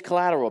 and get his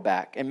collateral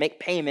back and make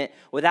payment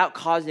without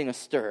causing a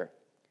stir.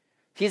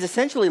 He's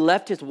essentially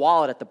left his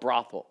wallet at the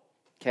brothel,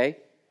 okay?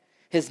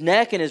 His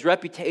neck and his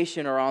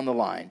reputation are on the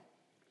line.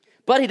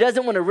 But he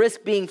doesn't want to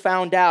risk being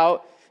found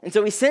out, and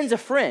so he sends a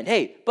friend.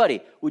 Hey,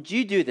 buddy, would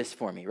you do this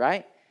for me,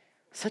 right?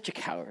 Such a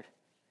coward.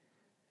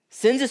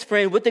 Sends his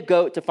friend with the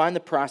goat to find the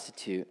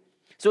prostitute.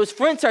 So his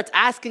friend starts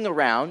asking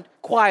around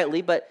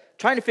quietly, but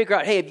trying to figure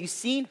out, hey, have you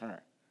seen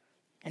her?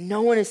 And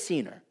no one has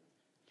seen her.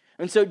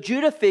 And so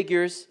Judah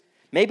figures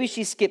maybe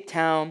she skipped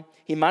town.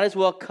 He might as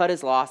well cut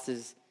his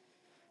losses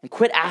and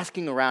quit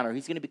asking around her.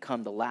 He's going to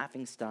become the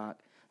laughingstock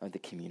of the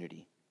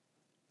community.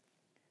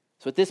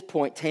 So at this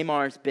point,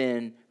 Tamar's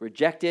been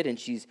rejected and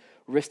she's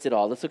risked it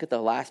all. Let's look at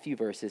the last few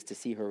verses to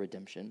see her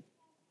redemption.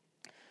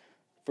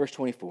 Verse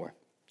 24.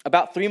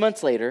 About 3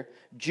 months later,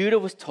 Judah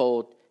was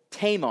told,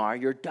 Tamar,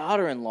 your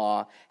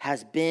daughter-in-law,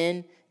 has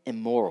been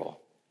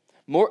immoral.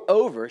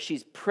 Moreover,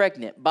 she's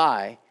pregnant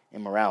by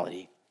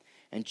immorality.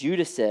 And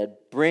Judah said,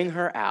 bring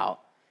her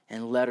out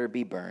and let her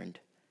be burned.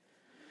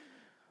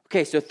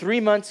 Okay, so 3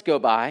 months go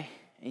by,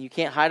 and you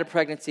can't hide a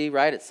pregnancy,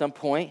 right, at some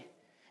point.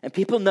 And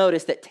people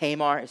notice that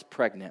Tamar is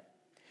pregnant.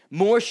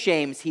 More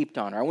shame is heaped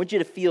on her. I want you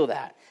to feel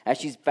that as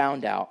she's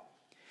found out.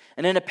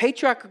 And in a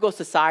patriarchal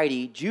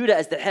society, Judah,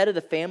 as the head of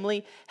the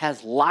family,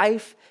 has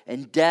life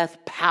and death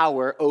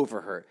power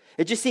over her.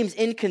 It just seems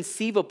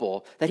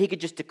inconceivable that he could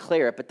just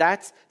declare it, but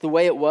that's the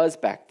way it was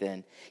back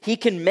then. He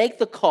can make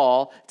the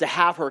call to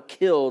have her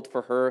killed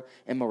for her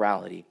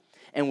immorality.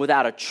 And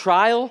without a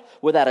trial,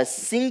 without a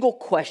single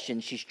question,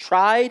 she's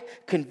tried,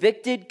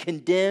 convicted,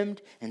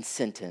 condemned, and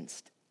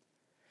sentenced.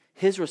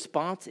 His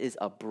response is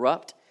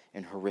abrupt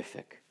and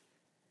horrific.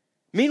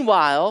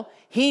 Meanwhile,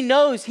 he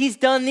knows he's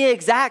done the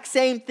exact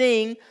same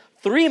thing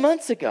 3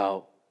 months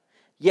ago.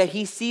 Yet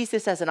he sees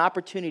this as an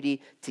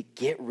opportunity to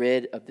get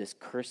rid of this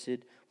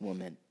cursed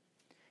woman.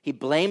 He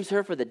blames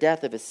her for the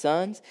death of his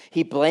sons.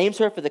 He blames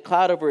her for the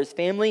cloud over his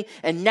family.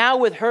 And now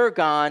with her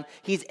gone,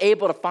 he's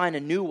able to find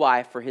a new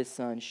wife for his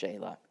son,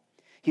 Shelah.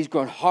 He's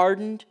grown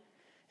hardened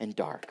and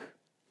dark.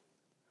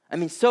 I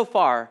mean, so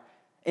far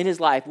in his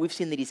life, we've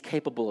seen that he's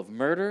capable of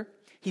murder.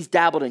 He's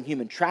dabbled in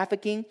human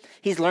trafficking.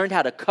 He's learned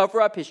how to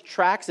cover up his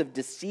tracks of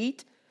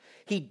deceit.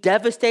 He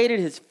devastated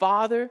his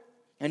father.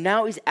 And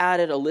now he's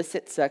added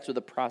illicit sex with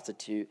a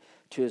prostitute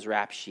to his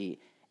rap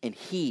sheet. And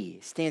he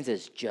stands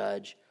as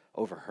judge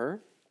over her.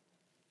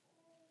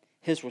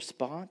 His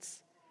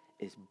response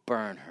is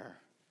burn her.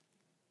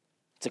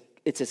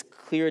 It's as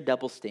clear a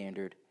double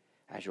standard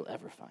as you'll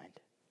ever find.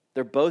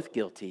 They're both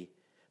guilty,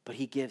 but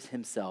he gives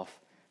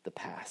himself the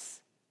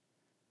pass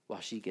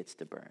while she gets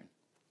to burn.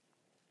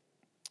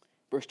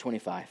 Verse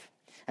 25.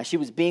 As she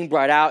was being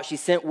brought out, she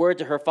sent word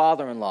to her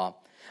father-in-law,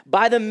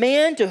 "By the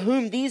man to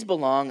whom these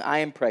belong, I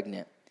am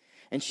pregnant."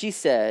 And she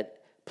said,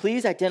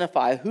 "Please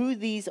identify who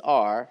these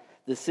are,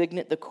 the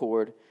signet, the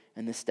cord,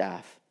 and the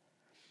staff."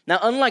 Now,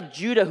 unlike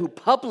Judah, who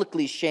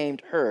publicly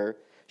shamed her,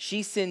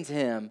 she sends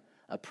him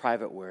a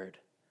private word.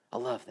 I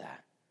love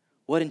that.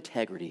 What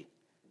integrity.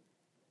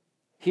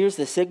 Here's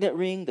the signet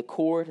ring, the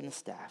cord, and the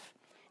staff.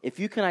 If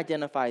you can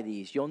identify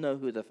these, you'll know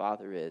who the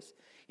father is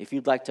if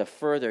you'd like to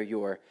further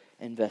your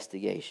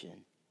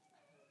investigation.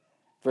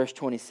 Verse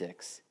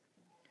 26.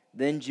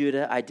 Then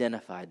Judah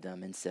identified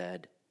them and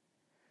said,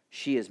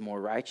 "She is more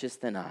righteous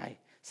than I,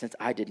 since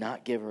I did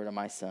not give her to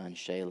my son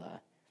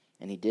Shelah."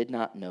 And he did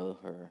not know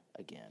her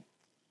again.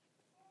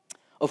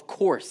 Of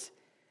course,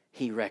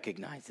 he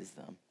recognizes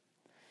them.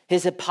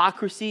 His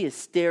hypocrisy is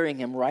staring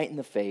him right in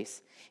the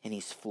face, and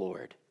he's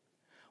floored.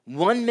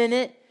 1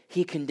 minute,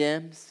 he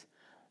condemns.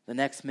 The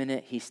next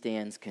minute, he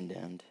stands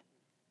condemned.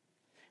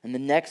 And the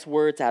next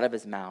words out of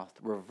his mouth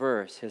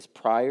reverse his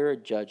prior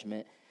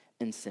judgment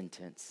and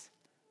sentence.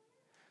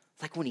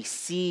 It's like when he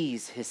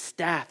sees his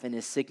staff and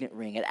his signet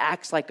ring, it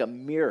acts like a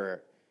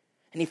mirror.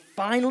 And he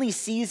finally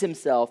sees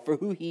himself for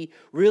who he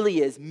really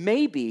is.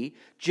 Maybe,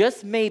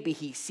 just maybe,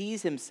 he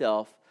sees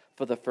himself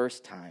for the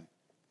first time.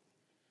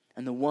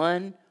 And the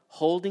one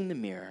holding the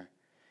mirror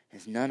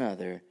is none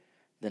other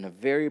than a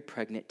very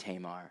pregnant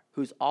Tamar,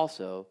 who's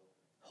also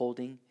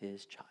holding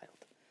his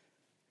child.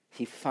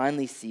 He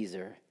finally sees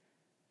her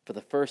for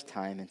the first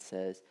time and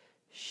says,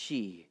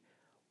 "She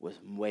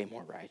was way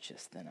more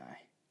righteous than I."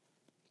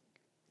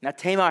 Now,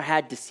 Tamar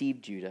had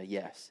deceived Judah,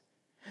 yes.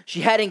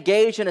 She had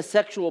engaged in a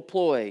sexual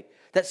ploy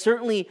that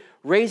certainly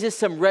raises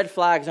some red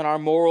flags on our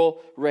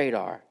moral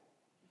radar.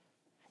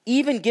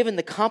 Even given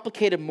the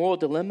complicated moral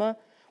dilemma,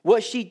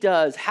 what she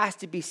does has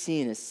to be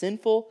seen as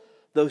sinful,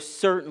 though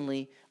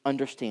certainly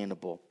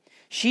understandable.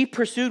 She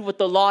pursued what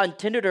the law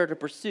intended her to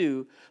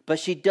pursue, but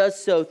she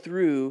does so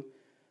through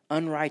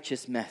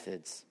unrighteous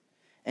methods.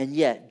 And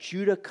yet,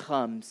 Judah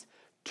comes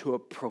to a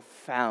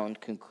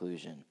profound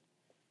conclusion.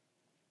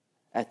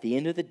 At the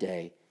end of the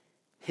day,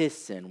 his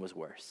sin was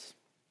worse.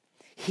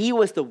 He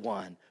was the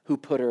one who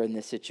put her in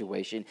this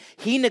situation.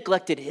 He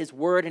neglected his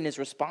word and his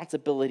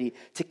responsibility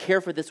to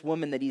care for this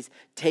woman that he's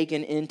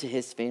taken into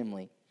his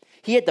family.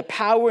 He had the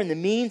power and the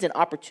means and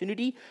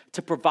opportunity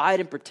to provide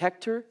and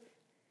protect her,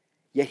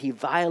 yet he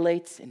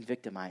violates and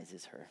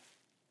victimizes her.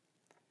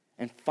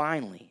 And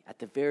finally, at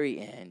the very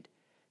end,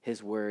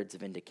 his words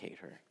vindicate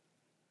her.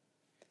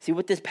 See,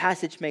 what this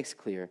passage makes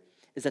clear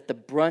is that the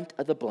brunt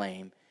of the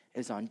blame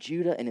is on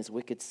Judah and his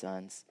wicked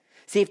sons.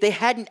 See, if they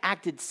hadn't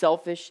acted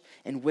selfish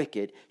and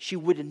wicked, she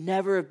would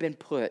never have been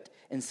put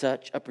in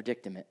such a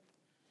predicament.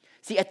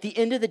 See, at the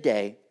end of the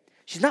day,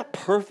 she's not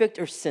perfect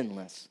or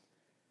sinless,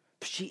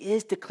 but she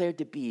is declared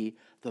to be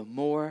the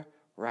more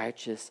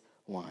righteous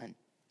one.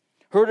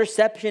 Her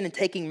deception and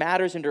taking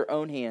matters into her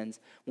own hands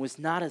was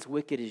not as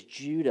wicked as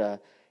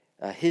Judah,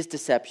 his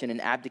deception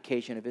and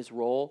abdication of his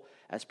role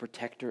as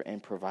protector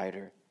and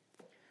provider.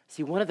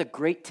 See, one of the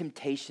great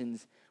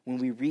temptations when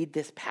we read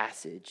this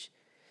passage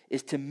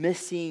is to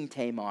miss seeing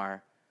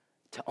Tamar,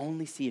 to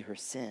only see her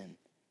sin.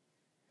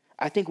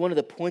 I think one of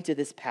the points of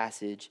this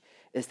passage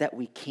is that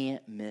we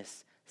can't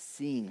miss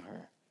seeing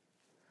her.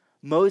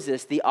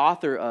 Moses, the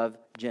author of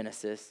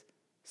Genesis,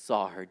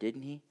 saw her,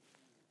 didn't he?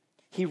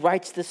 He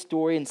writes the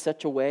story in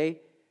such a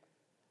way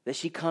that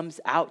she comes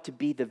out to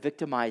be the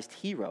victimized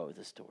hero of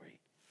the story.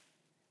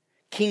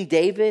 King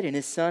David and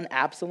his son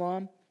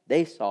Absalom,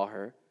 they saw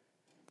her.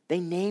 They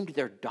named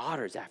their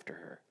daughters after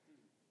her.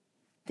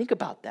 Think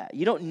about that.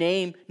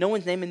 No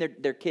one's naming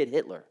their kid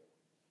Hitler,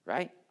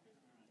 right?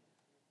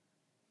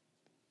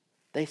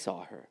 They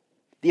saw her.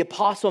 The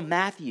apostle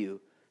Matthew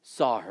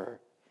saw her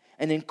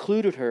and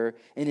included her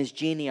in his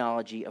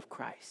genealogy of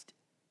Christ.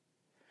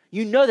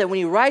 You know that when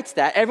he writes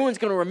that, everyone's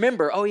going to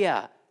remember, oh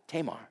yeah,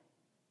 Tamar.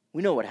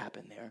 We know what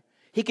happened there.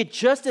 He could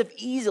just have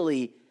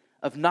easily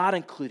have not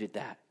included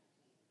that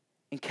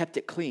and kept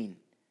it clean,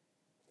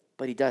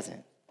 but he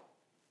doesn't.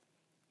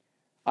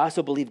 I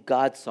also believe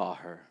God saw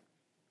her,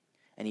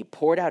 and he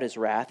poured out his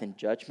wrath and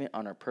judgment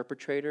on her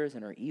perpetrators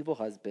and her evil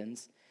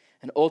husbands,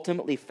 and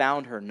ultimately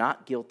found her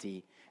not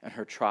guilty in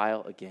her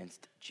trial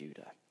against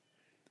Judah.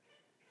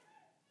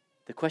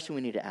 The question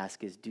we need to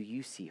ask is, do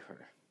you see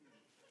her?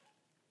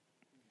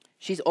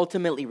 She's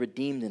ultimately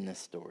redeemed in this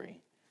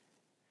story.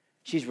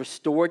 She's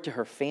restored to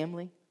her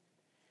family.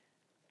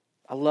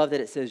 I love that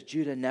it says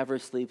Judah never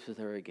sleeps with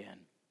her again.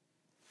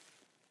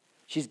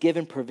 She's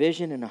given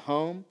provision in a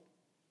home.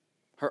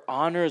 Her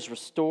honor is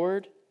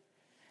restored.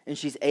 And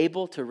she's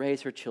able to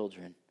raise her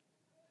children.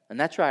 And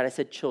that's right, I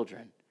said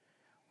children.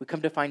 We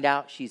come to find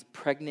out she's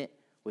pregnant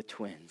with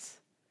twins.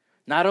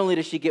 Not only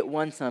does she get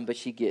one son, but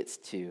she gets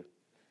two.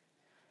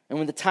 And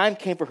when the time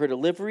came for her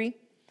delivery,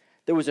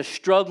 there was a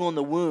struggle in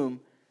the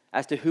womb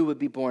as to who would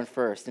be born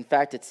first. In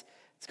fact, it's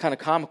kind of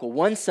comical.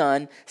 One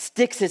son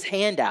sticks his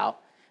hand out,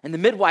 and the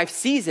midwife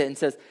sees it and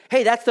says,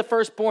 hey, that's the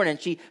firstborn. And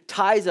she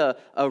ties a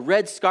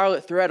red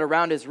scarlet thread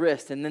around his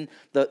wrist, and then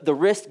the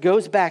wrist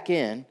goes back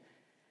in.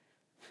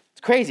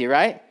 It's crazy,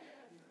 right?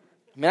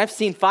 I mean, I've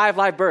seen 5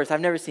 live births.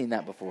 I've never seen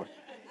that before.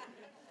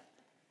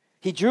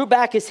 He drew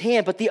back his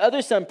hand, but the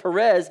other son,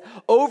 Perez,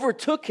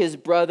 overtook his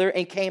brother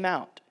and came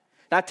out.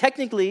 Now,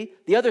 technically,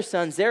 the other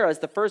son, Zerah, is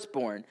the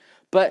firstborn,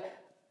 but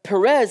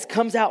Perez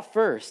comes out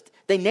first.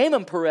 They name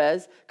him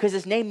Perez because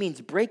his name means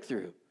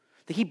breakthrough.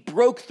 That he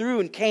broke through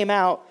and came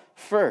out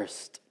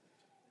first.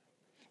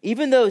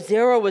 Even though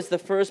Zerah was the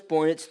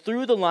firstborn, it's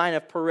through the line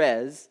of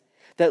Perez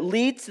that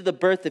leads to the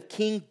birth of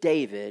King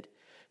David,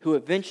 who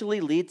eventually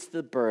leads to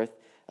the birth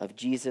of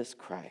Jesus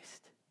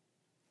Christ.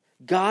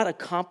 God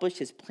accomplished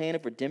his plan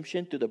of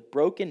redemption through the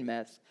broken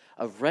mess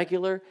of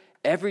regular,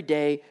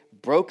 everyday,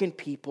 broken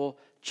people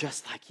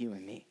just like you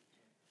and me.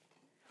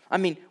 I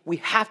mean, we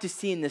have to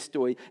see in this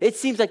story, it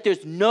seems like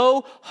there's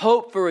no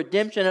hope for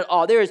redemption at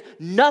all. There is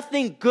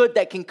nothing good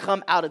that can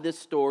come out of this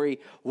story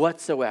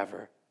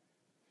whatsoever.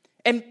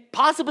 And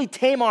possibly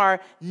Tamar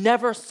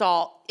never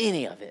saw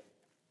any of it.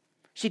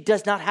 She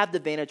does not have the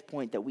vantage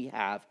point that we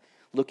have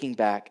looking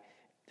back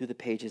through the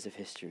pages of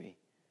history.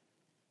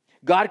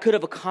 God could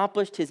have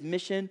accomplished his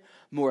mission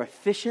more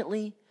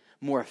efficiently,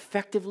 more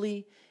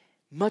effectively,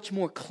 much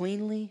more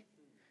cleanly.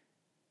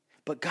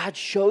 But God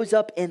shows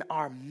up in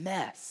our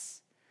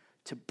mess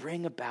to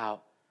bring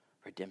about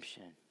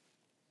redemption.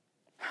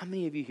 How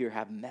many of you here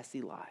have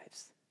messy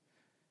lives?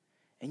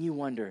 And you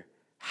wonder,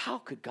 how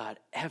could God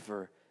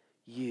ever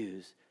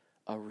use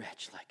a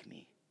wretch like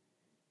me?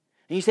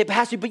 And you say,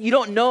 Pastor, but you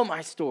don't know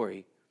my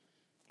story.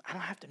 I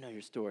don't have to know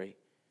your story.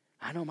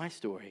 I know my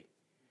story.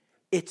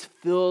 It's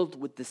filled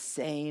with the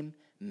same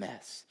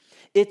mess.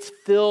 It's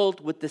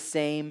filled with the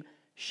same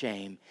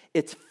shame.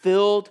 It's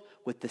filled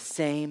with the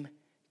same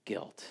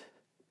guilt.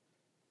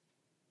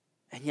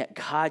 And yet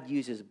God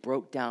uses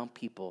broke down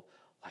people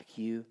like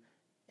you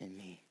and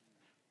me.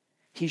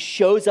 He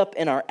shows up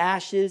in our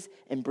ashes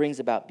and brings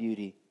about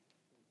beauty.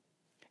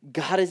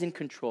 God is in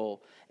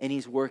control, and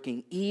he's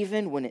working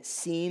even when it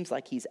seems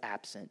like he's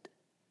absent.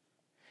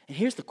 And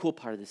here's the cool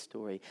part of this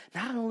story.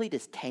 Not only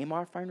does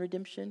Tamar find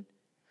redemption,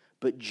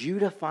 but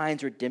Judah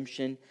finds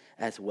redemption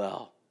as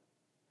well.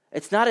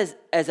 It's not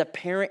as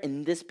apparent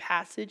in this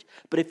passage,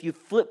 but if you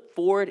flip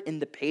forward in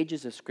the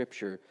pages of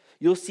Scripture,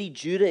 you'll see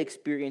Judah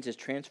experiences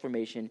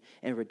transformation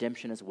and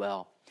redemption as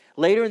well.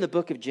 Later in the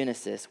book of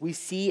Genesis, we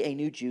see a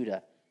new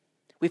Judah.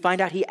 We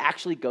find out he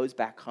actually goes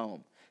back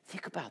home.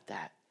 Think about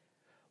that.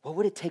 What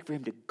would it take for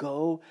him to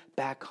go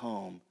back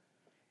home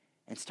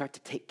and start to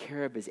take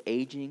care of his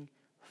aging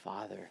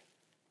father,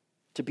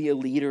 to be a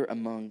leader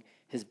among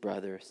his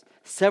brothers?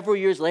 Several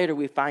years later,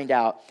 we find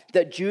out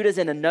that Judah's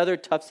in another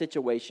tough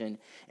situation,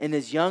 and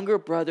his younger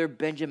brother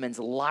Benjamin's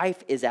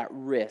life is at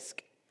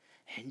risk.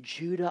 And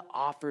Judah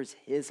offers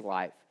his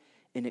life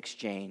in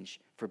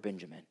exchange for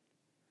Benjamin.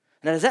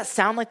 Now, does that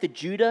sound like the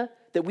Judah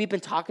that we've been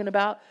talking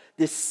about?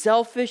 This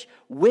selfish,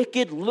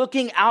 wicked,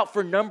 looking out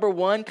for number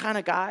one kind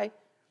of guy?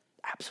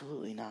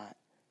 Absolutely not.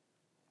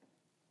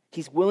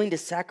 He's willing to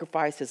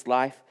sacrifice his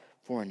life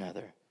for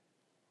another.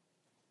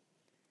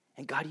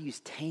 And God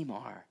used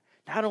Tamar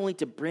not only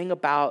to bring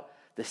about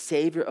the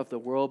Savior of the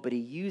world, but he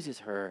uses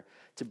her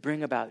to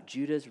bring about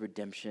Judah's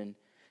redemption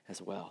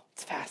as well.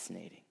 It's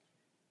fascinating.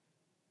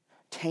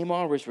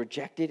 Tamar was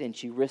rejected, and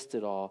she risked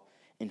it all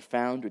and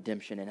found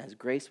redemption. And as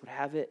grace would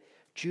have it,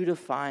 Judah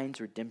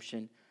finds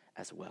redemption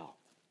as well.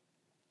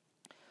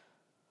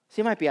 So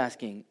you might be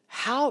asking,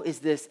 how is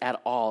this at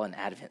all an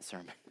Advent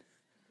sermon?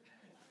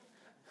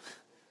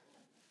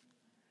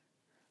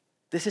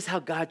 This is how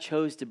God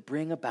chose to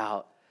bring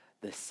about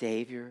the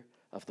Savior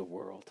of the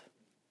world.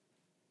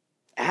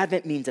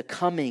 Advent means a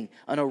coming,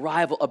 an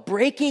arrival, a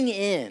breaking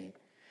in.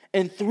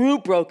 And through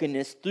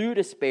brokenness, through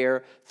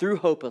despair, through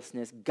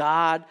hopelessness,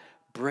 God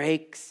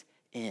breaks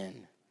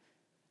in.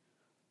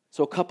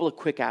 So a couple of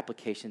quick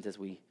applications as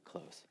we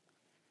close.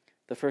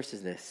 The first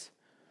is this.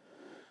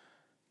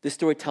 This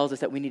story tells us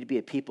that we need to be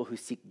a people who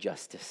seek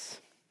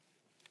justice.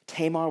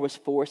 Tamar was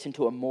forced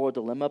into a moral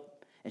dilemma,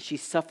 and she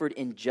suffered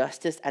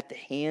injustice at the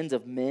hands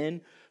of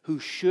men who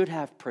should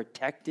have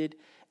protected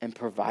and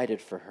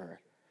provided for her.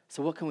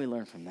 So what can we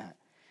learn from that?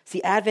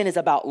 See, Advent is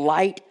about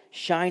light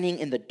shining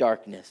in the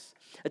darkness.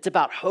 It's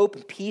about hope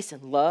and peace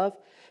and love,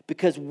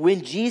 because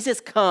when Jesus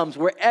comes,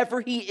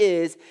 wherever he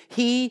is,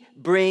 he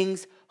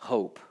brings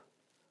hope.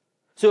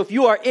 So if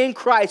you are in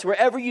Christ,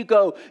 wherever you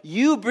go,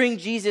 you bring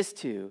Jesus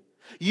to.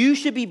 You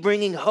should be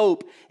bringing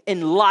hope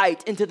and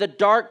light into the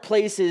dark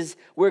places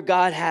where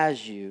God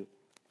has you.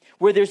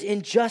 Where there's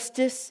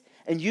injustice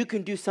and you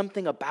can do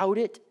something about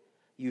it,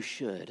 you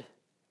should.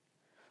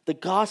 The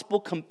gospel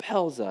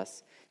compels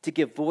us to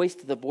give voice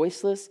to the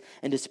voiceless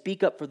and to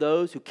speak up for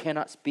those who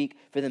cannot speak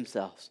for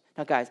themselves.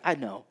 Now, guys, I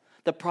know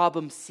the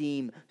problems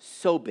seem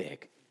so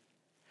big.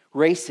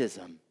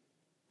 Racism,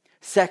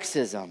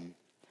 sexism,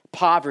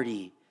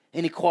 poverty,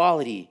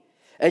 inequality,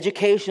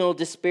 educational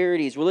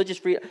disparities, religious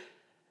freedom,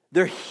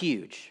 they're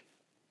huge.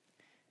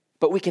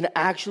 But we can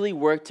actually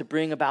work to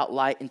bring about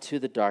light into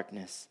the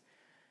darkness.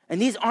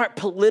 And these aren't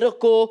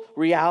political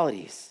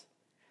realities.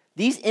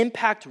 These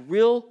impact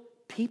real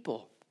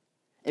people.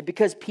 And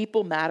because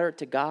people matter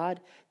to God,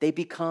 they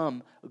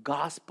become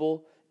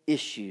gospel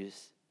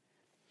issues.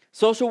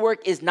 Social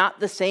work is not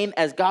the same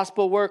as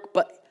gospel work,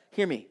 but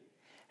hear me.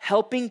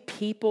 Helping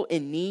people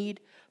in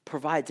need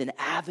provides an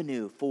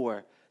avenue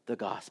for the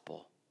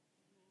gospel.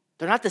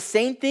 They're not the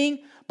same thing,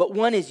 but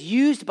one is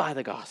used by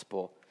the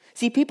gospel.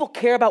 See, people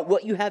care about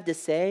what you have to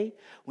say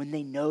when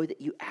they know that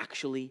you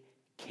actually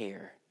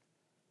care.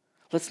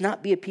 Let's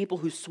not be a people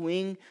who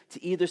swing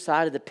to either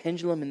side of the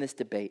pendulum in this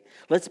debate.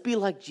 Let's be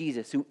like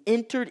Jesus, who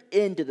entered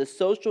into the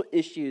social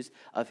issues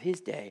of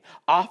his day,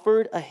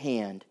 offered a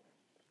hand,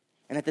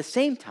 and at the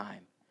same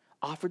time,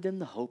 offered them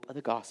the hope of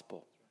the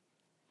gospel.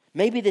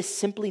 Maybe this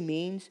simply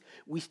means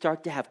we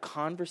start to have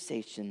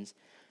conversations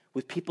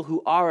with people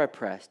who are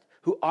oppressed,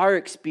 who are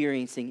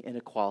experiencing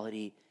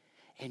inequality,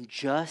 and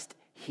just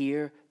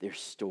hear their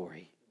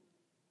story.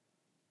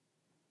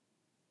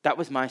 That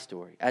was my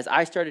story. As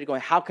I started going,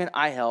 how can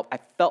I help? I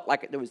felt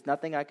like there was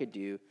nothing I could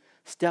do.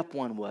 Step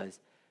one was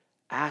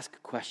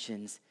ask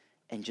questions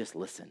and just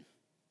listen.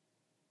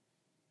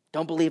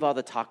 Don't believe all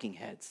the talking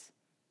heads.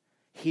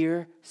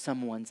 Hear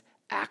someone's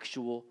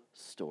actual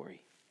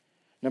story.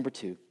 Number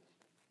two,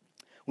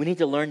 we need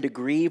to learn to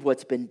grieve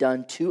what's been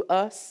done to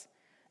us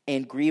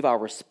and grieve our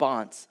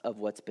response of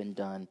what's been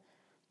done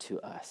to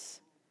us.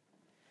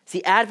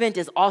 See, Advent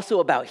is also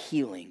about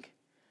healing,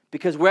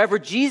 because wherever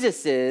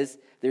Jesus is,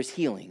 there's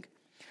healing.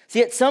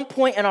 See, at some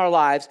point in our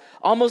lives,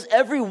 almost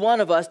every one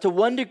of us, to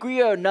one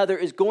degree or another,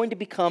 is going to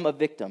become a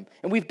victim.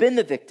 And we've been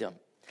the victim.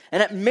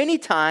 And at many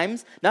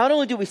times, not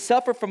only do we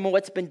suffer from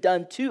what's been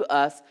done to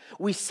us,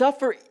 we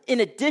suffer in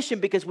addition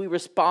because we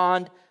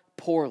respond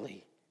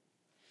poorly.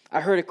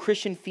 I heard a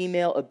Christian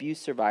female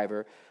abuse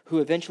survivor who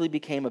eventually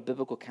became a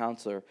biblical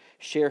counselor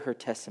share her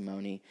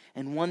testimony.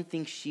 And one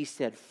thing she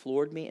said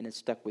floored me and it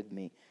stuck with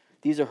me.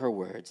 These are her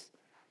words.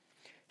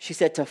 She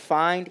said, to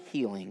find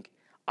healing,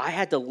 I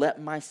had to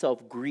let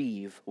myself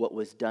grieve what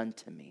was done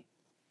to me.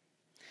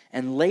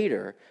 And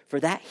later, for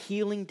that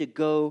healing to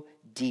go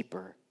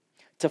deeper,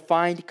 to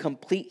find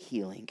complete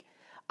healing,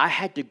 I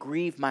had to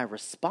grieve my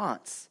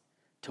response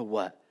to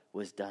what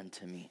was done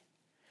to me.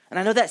 And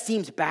I know that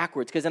seems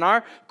backwards, because in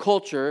our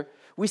culture,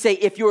 we say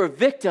if you're a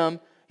victim,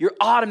 you're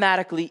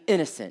automatically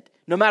innocent.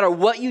 No matter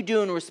what you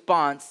do in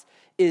response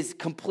is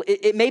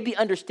it may be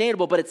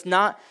understandable, but it's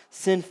not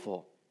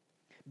sinful.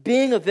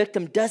 Being a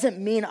victim doesn't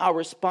mean our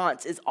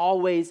response is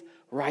always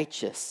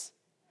righteous.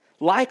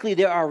 Likely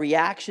there are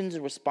reactions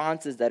and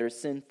responses that are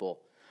sinful,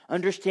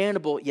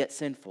 understandable yet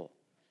sinful.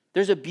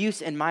 There's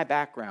abuse in my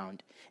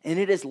background, and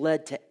it has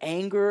led to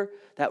anger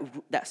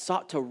that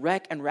sought to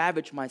wreck and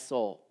ravage my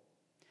soul.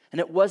 And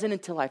it wasn't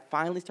until I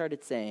finally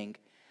started saying,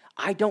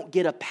 I don't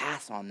get a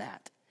pass on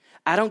that.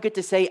 I don't get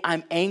to say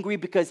I'm angry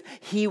because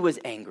he was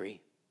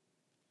angry.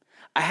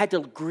 I had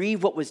to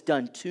grieve what was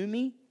done to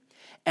me,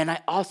 and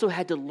I also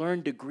had to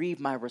learn to grieve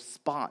my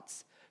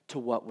response to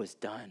what was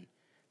done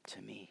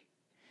to me.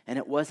 And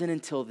it wasn't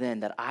until then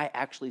that I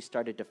actually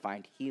started to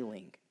find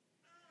healing.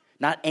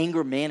 Not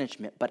anger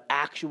management, but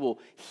actual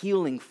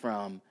healing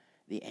from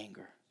the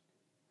anger.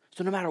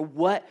 So no matter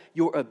what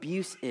your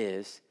abuse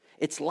is,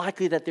 it's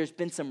likely that there's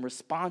been some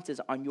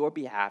responses on your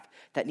behalf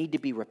that need to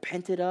be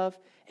repented of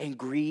and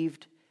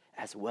grieved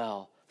as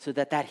well, so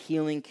that that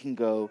healing can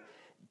go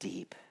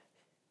deep.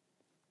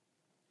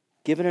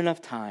 Given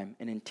enough time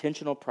and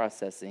intentional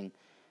processing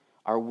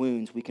our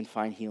wounds, we can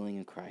find healing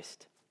in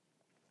Christ.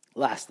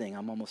 Last thing,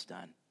 I'm almost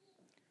done.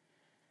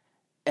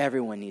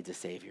 Everyone needs a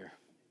Savior.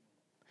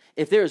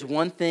 if there is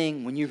one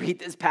thing when you read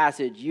this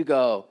passage, you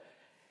go,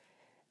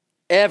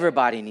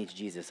 everybody needs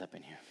Jesus up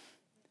in here.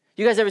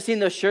 You guys ever seen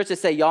those shirts that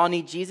say, y'all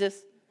need Jesus?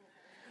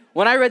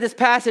 When I read this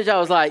passage, I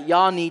was like,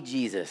 y'all need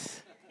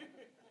Jesus.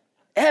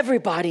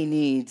 Everybody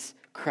needs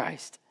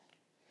Christ.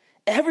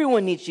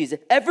 Everyone needs Jesus.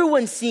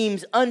 Everyone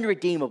seems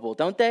unredeemable,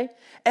 don't they?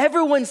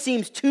 Everyone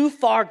seems too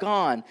far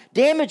gone,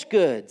 damaged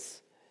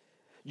goods.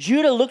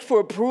 Judah looked for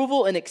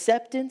approval and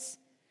acceptance,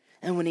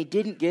 and when he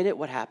didn't get it,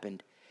 what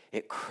happened?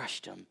 It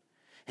crushed him,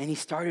 and he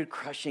started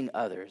crushing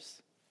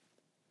others.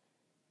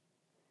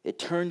 It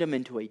turned him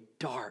into a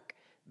dark,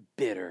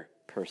 bitter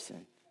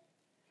person.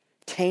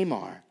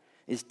 Tamar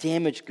is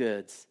damaged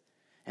goods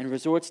and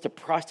resorts to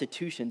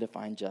prostitution to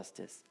find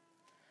justice.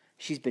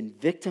 She's been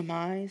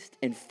victimized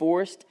and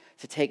forced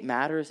to take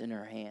matters in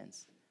her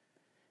hands.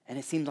 And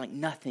it seems like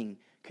nothing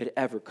could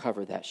ever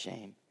cover that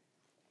shame.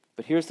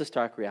 But here's the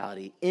stark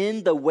reality.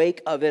 In the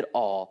wake of it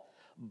all,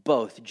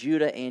 both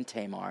Judah and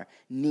Tamar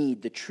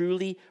need the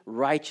truly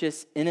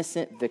righteous,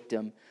 innocent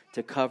victim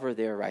to cover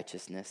their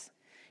righteousness.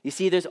 You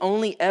see, there's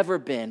only ever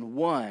been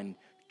one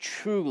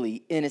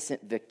truly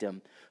innocent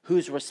victim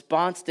whose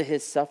response to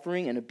his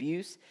suffering and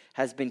abuse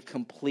has been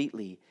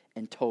completely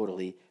and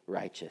totally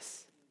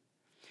righteous.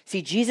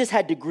 See, Jesus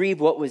had to grieve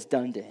what was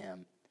done to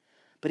him,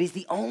 but he's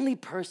the only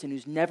person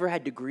who's never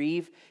had to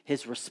grieve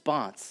his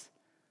response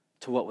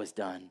to what was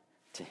done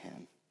to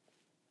him.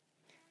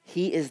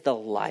 He is the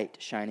light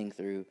shining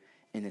through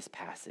in this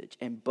passage,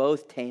 and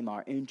both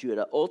Tamar and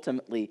Judah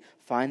ultimately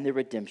find their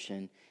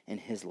redemption in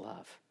his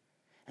love.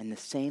 And the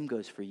same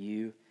goes for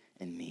you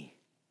and me.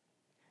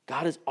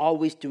 God is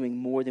always doing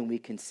more than we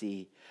can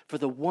see. For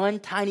the one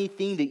tiny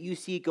thing that you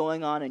see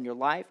going on in your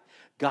life,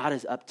 God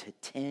is up to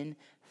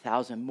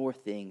 10,000 more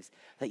things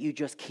that you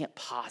just can't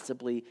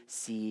possibly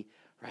see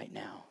right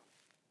now.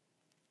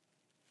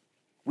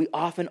 We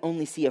often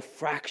only see a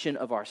fraction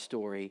of our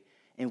story,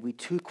 and we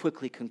too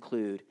quickly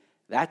conclude,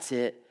 that's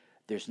it,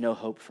 there's no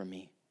hope for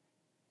me.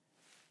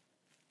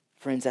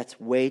 Friends, that's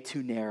way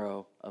too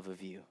narrow of a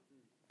view.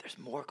 There's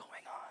more going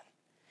on.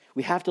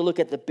 We have to look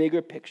at the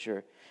bigger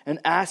picture and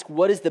ask,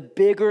 what is the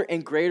bigger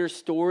and greater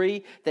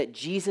story that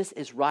Jesus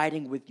is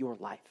writing with your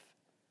life?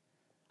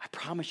 I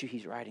promise you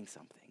he's writing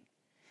something,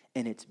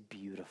 and it's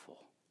beautiful.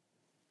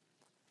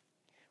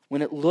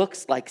 When it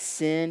looks like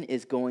sin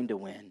is going to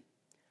win,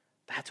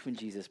 that's when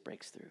Jesus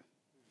breaks through.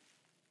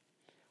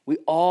 We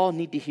all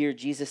need to hear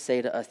Jesus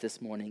say to us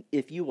this morning,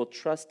 if you will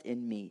trust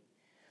in me,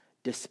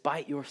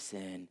 despite your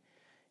sin,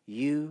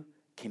 you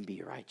can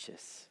be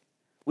righteous.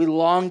 We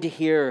long to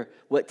hear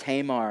what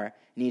Tamar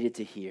needed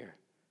to hear.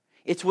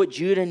 It's what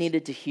Judah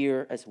needed to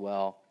hear as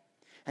well.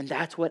 And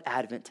that's what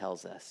Advent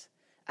tells us.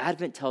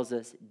 Advent tells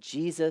us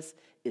Jesus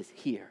is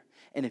here.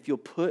 And if you'll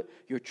put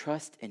your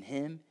trust in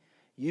him,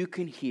 you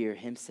can hear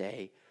him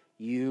say,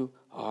 you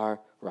are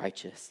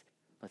righteous.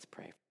 Let's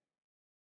pray.